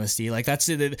 in all honesty. Like that's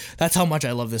how much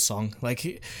I love this song.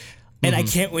 Like, and I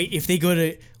can't wait if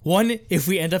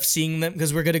we end up seeing them,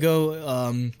 because we're gonna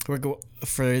go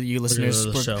for you listeners,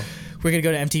 we're gonna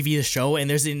go to MTV the show, and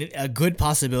there's a good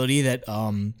possibility that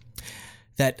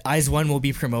that IZ*ONE will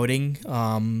be promoting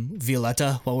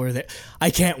Violetta while we're there.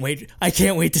 I can't wait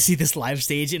to see this live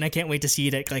stage, and I can't wait to see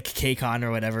it at like KCON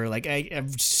or whatever. Like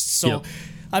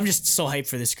I'm just so hyped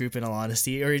for this group, in all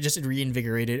honesty, or it just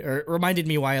reinvigorated or reminded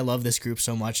me why I love this group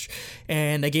so much.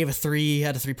 And I gave a 3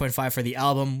 out of 3.5 for the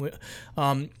album.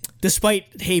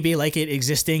 Despite Hey Bae Like It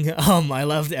existing, I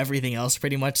loved everything else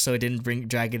pretty much, so it didn't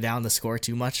drag it down the score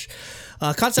too much.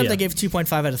 Concept, I gave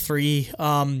 2.5 out of 3.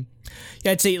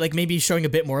 Yeah, I'd say like maybe showing a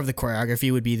bit more of the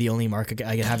choreography would be the only mark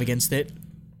I could have against it.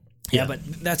 Yeah, but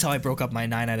that's how I broke up my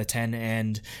 9 out of 10.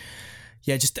 And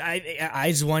yeah, just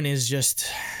IZ*ONE is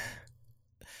just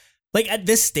like at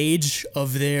this stage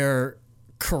of their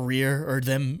career or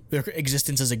their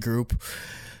existence as a group.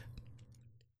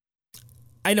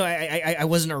 I know I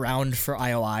wasn't around for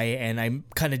IOI, and I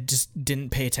kind of just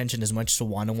didn't pay attention as much to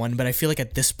 101, but I feel like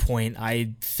at this point,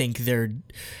 I think they're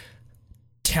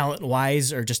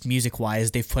talent-wise or just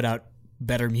music-wise, they've put out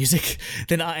better music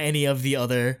than any of the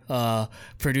other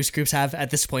produced groups have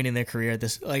at this point in their career.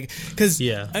 I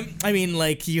mean,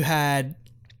 like you had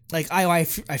like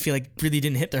IOI, I feel like really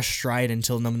didn't hit their stride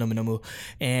until Nomu Nomu Nomu,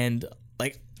 and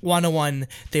like 101,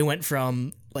 they went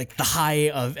from like the high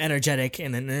of energetic,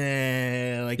 and then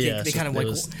they kind of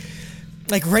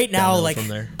like right now, like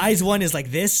IZ*ONE is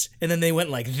like this, and then they went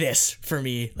like this for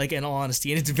me, like in all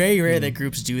honesty, and it's very rare that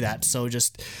groups do that. So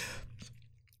just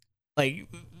like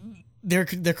their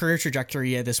career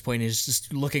trajectory at this point is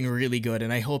just looking really good,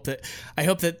 and I hope that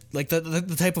like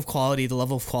the type of quality, the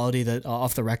level of quality that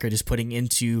Off the Record is putting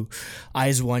into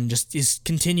IZ*ONE just is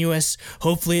continuous.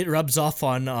 Hopefully it rubs off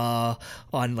on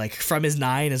like From His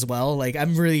 9 as well. Like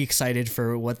I'm really excited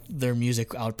for what their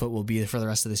music output will be for the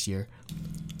rest of this year.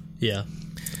 Yeah.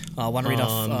 Want to read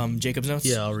off Jacob's notes?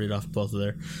 Yeah, I'll read off both of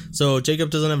there. So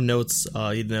Jacob doesn't have notes.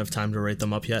 He didn't have time to write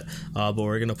them up yet, but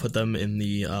we're going to put them in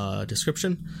the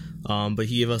description. but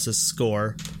he gave us his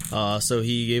score. So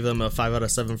he gave them a 5 out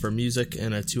of 7 for music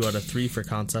and a 2 out of 3 for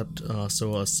concept.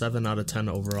 So a 7 out of 10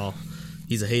 overall.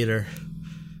 He's a hater.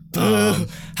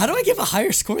 How do I give a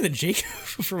higher score than Jacob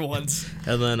for once?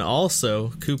 And then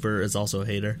also, Cooper is also a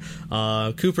hater.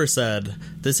 Cooper said,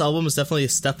 "This album is definitely a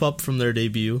step up from their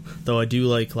debut, though I do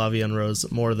like La Vie en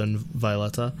Rose more than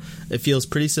Violetta. It feels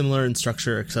pretty similar in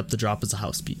structure, except the drop is a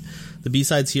house beat. The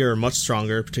B-sides here are much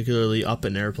stronger, particularly Up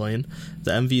and Airplane.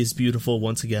 The MV is beautiful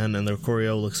once again, and their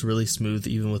choreo looks really smooth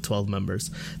even with 12 members.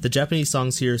 The Japanese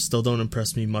songs here still don't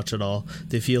impress me much at all.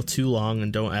 They feel too long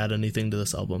and don't add anything to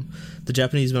this album. The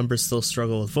Japanese members still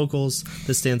struggle with vocals.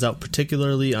 This stands out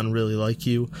particularly on Really Like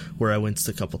You, where I winced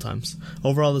a couple times.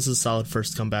 Overall, this is a solid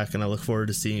first comeback, and I look forward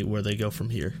to seeing where they go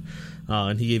from here."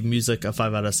 And he gave music a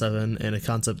 5 out of 7 and a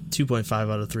concept 2.5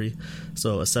 out of 3,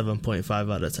 so a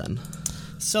 7.5 out of 10.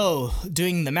 So,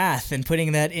 doing the math and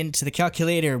putting that into the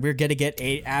calculator, we're going to get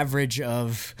an average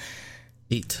of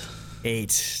 8.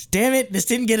 Damn it, this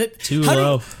didn't get it. Too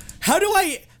low. How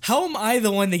am I the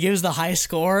one that gives the high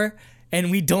score and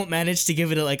we don't manage to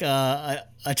give it a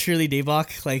truly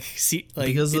Daybach?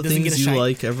 Because the things you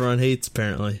like, everyone hates,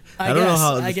 apparently.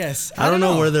 I guess. I don't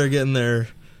know where they're getting their...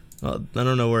 Well, I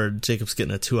don't know where Jacob's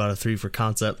getting a 2 out of 3 for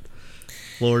concept.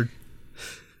 Lord.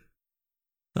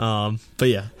 But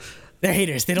yeah. They're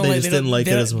haters. They don't care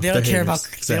about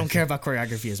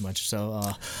choreography as much.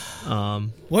 So,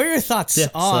 what are your thoughts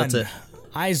on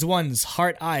Eyes One's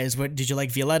Heart Eyes? What did you like,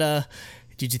 Violetta?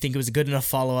 Did you think it was a good enough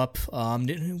follow up?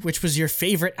 Which was your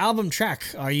favorite album track?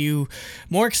 Are you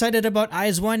more excited about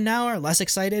Eyes One now or less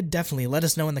excited? Definitely let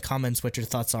us know in the comments what your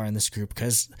thoughts are in this group.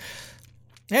 Because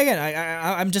again,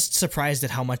 I'm just surprised at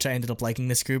how much I ended up liking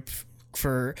this group,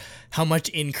 for how much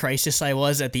in crisis I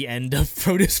was at the end of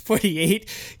Produce 48,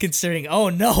 considering, oh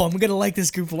no, I'm gonna like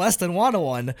this group less than Wanna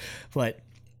One. But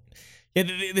yeah,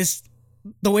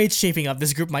 the way it's shaping up,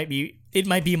 this group might be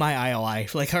my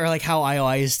IOI, like how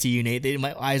IOI is to you, Nate.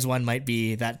 Eyes One might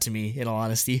be that to me, in all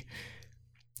honesty.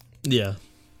 Yeah.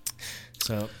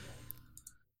 So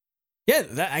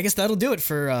yeah, I guess that'll do it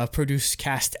for Produce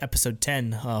Cast episode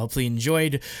 10. Hopefully you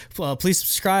enjoyed. Please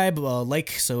subscribe,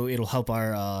 like, so it'll help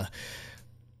our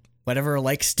whatever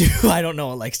likes do. I don't know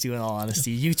what likes do, in all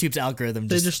honesty. YouTube's algorithm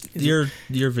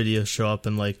your videos show up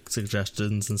in like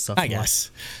suggestions and stuff. I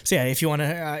guess. So yeah, if you want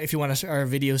our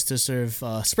videos to sort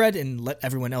of spread and let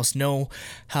everyone else know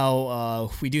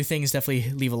how we do things,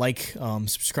 definitely leave a like,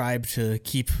 subscribe to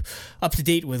keep up to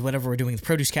date with whatever we're doing with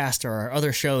Produce Cast or our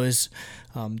other shows.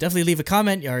 Definitely leave a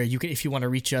comment, or you can, if you want to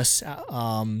reach us,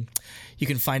 you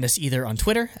can find us either on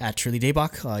Twitter at Truly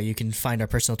Daybach. You can find our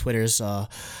personal Twitters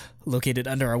located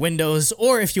under our windows,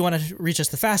 or if you want to reach us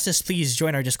the fastest, please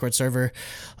join our Discord server.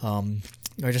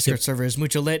 Our Discord server is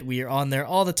mucho lit. We are on there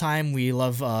all the time. We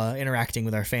love interacting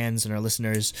with our fans and our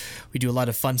listeners. We do a lot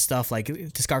of fun stuff like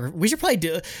discography. We should probably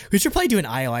do an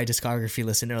IOI discography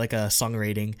listen, or like a song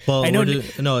rating. Well,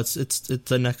 it's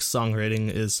the next song rating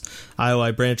is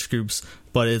IOI branch groups,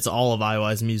 but it's all of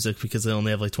IOI's music because they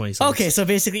only have like 20 songs. Okay, so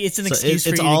basically it's an excuse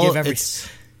for you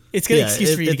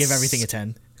to give everything a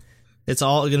 10. It's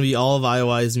all going to be all of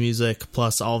IOI's music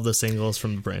plus all of the singles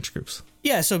from the branch groups.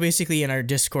 Yeah, so basically in our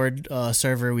Discord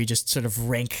server, we just sort of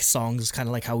rank songs kind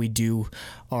of like how we do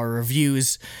our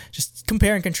reviews. Just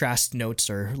compare and contrast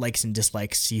notes or likes and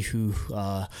dislikes, see who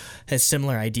has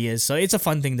similar ideas. So it's a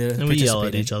fun thing to participate in. We yell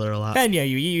at each other a lot. And yeah,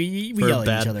 we yell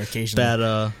at each other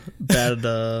occasionally.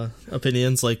 Bad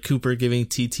opinions, like Cooper giving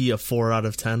TT a 4 out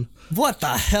of 10. What the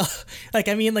hell?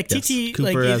 Yes, TT...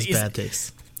 Cooper has bad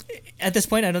taste. At this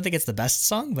point, I don't think it's the best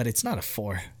song, but it's not a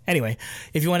 4. Anyway,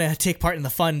 if you want to take part in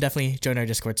the fun, definitely join our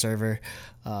Discord server.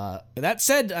 That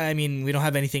said, I mean, we don't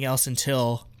have anything else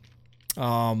until... we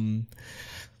don't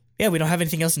have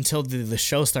anything else until the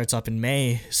show starts up in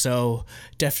May. So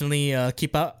definitely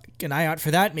keep an eye out for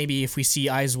that. Maybe if we see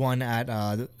Eyes One at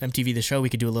MTV The Show, we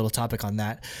could do a little topic on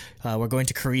that. We're going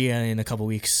to Korea in a couple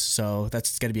weeks, so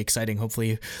that's going to be exciting.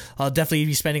 Hopefully, I'll definitely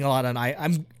be spending a lot on...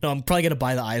 I'm probably going to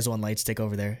buy the Eyes One light stick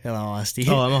over there, in all honesty.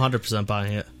 Oh, I'm 100%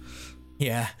 buying it.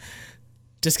 Yeah.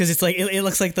 Just because it's like it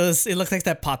looks like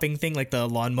that popping thing, like the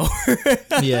lawnmower.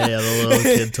 yeah, the little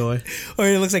kid toy. Or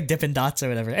it looks like Dippin' Dots or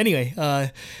whatever. Anyway,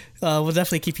 we'll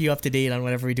definitely keep you up to date on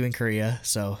whatever we do in Korea.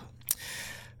 So,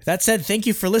 with that said, thank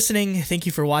you for listening, thank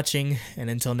you for watching, and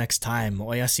until next time,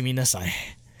 oyasumi nasai.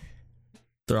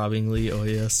 Throbbingly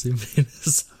oyasumi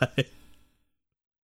nasai.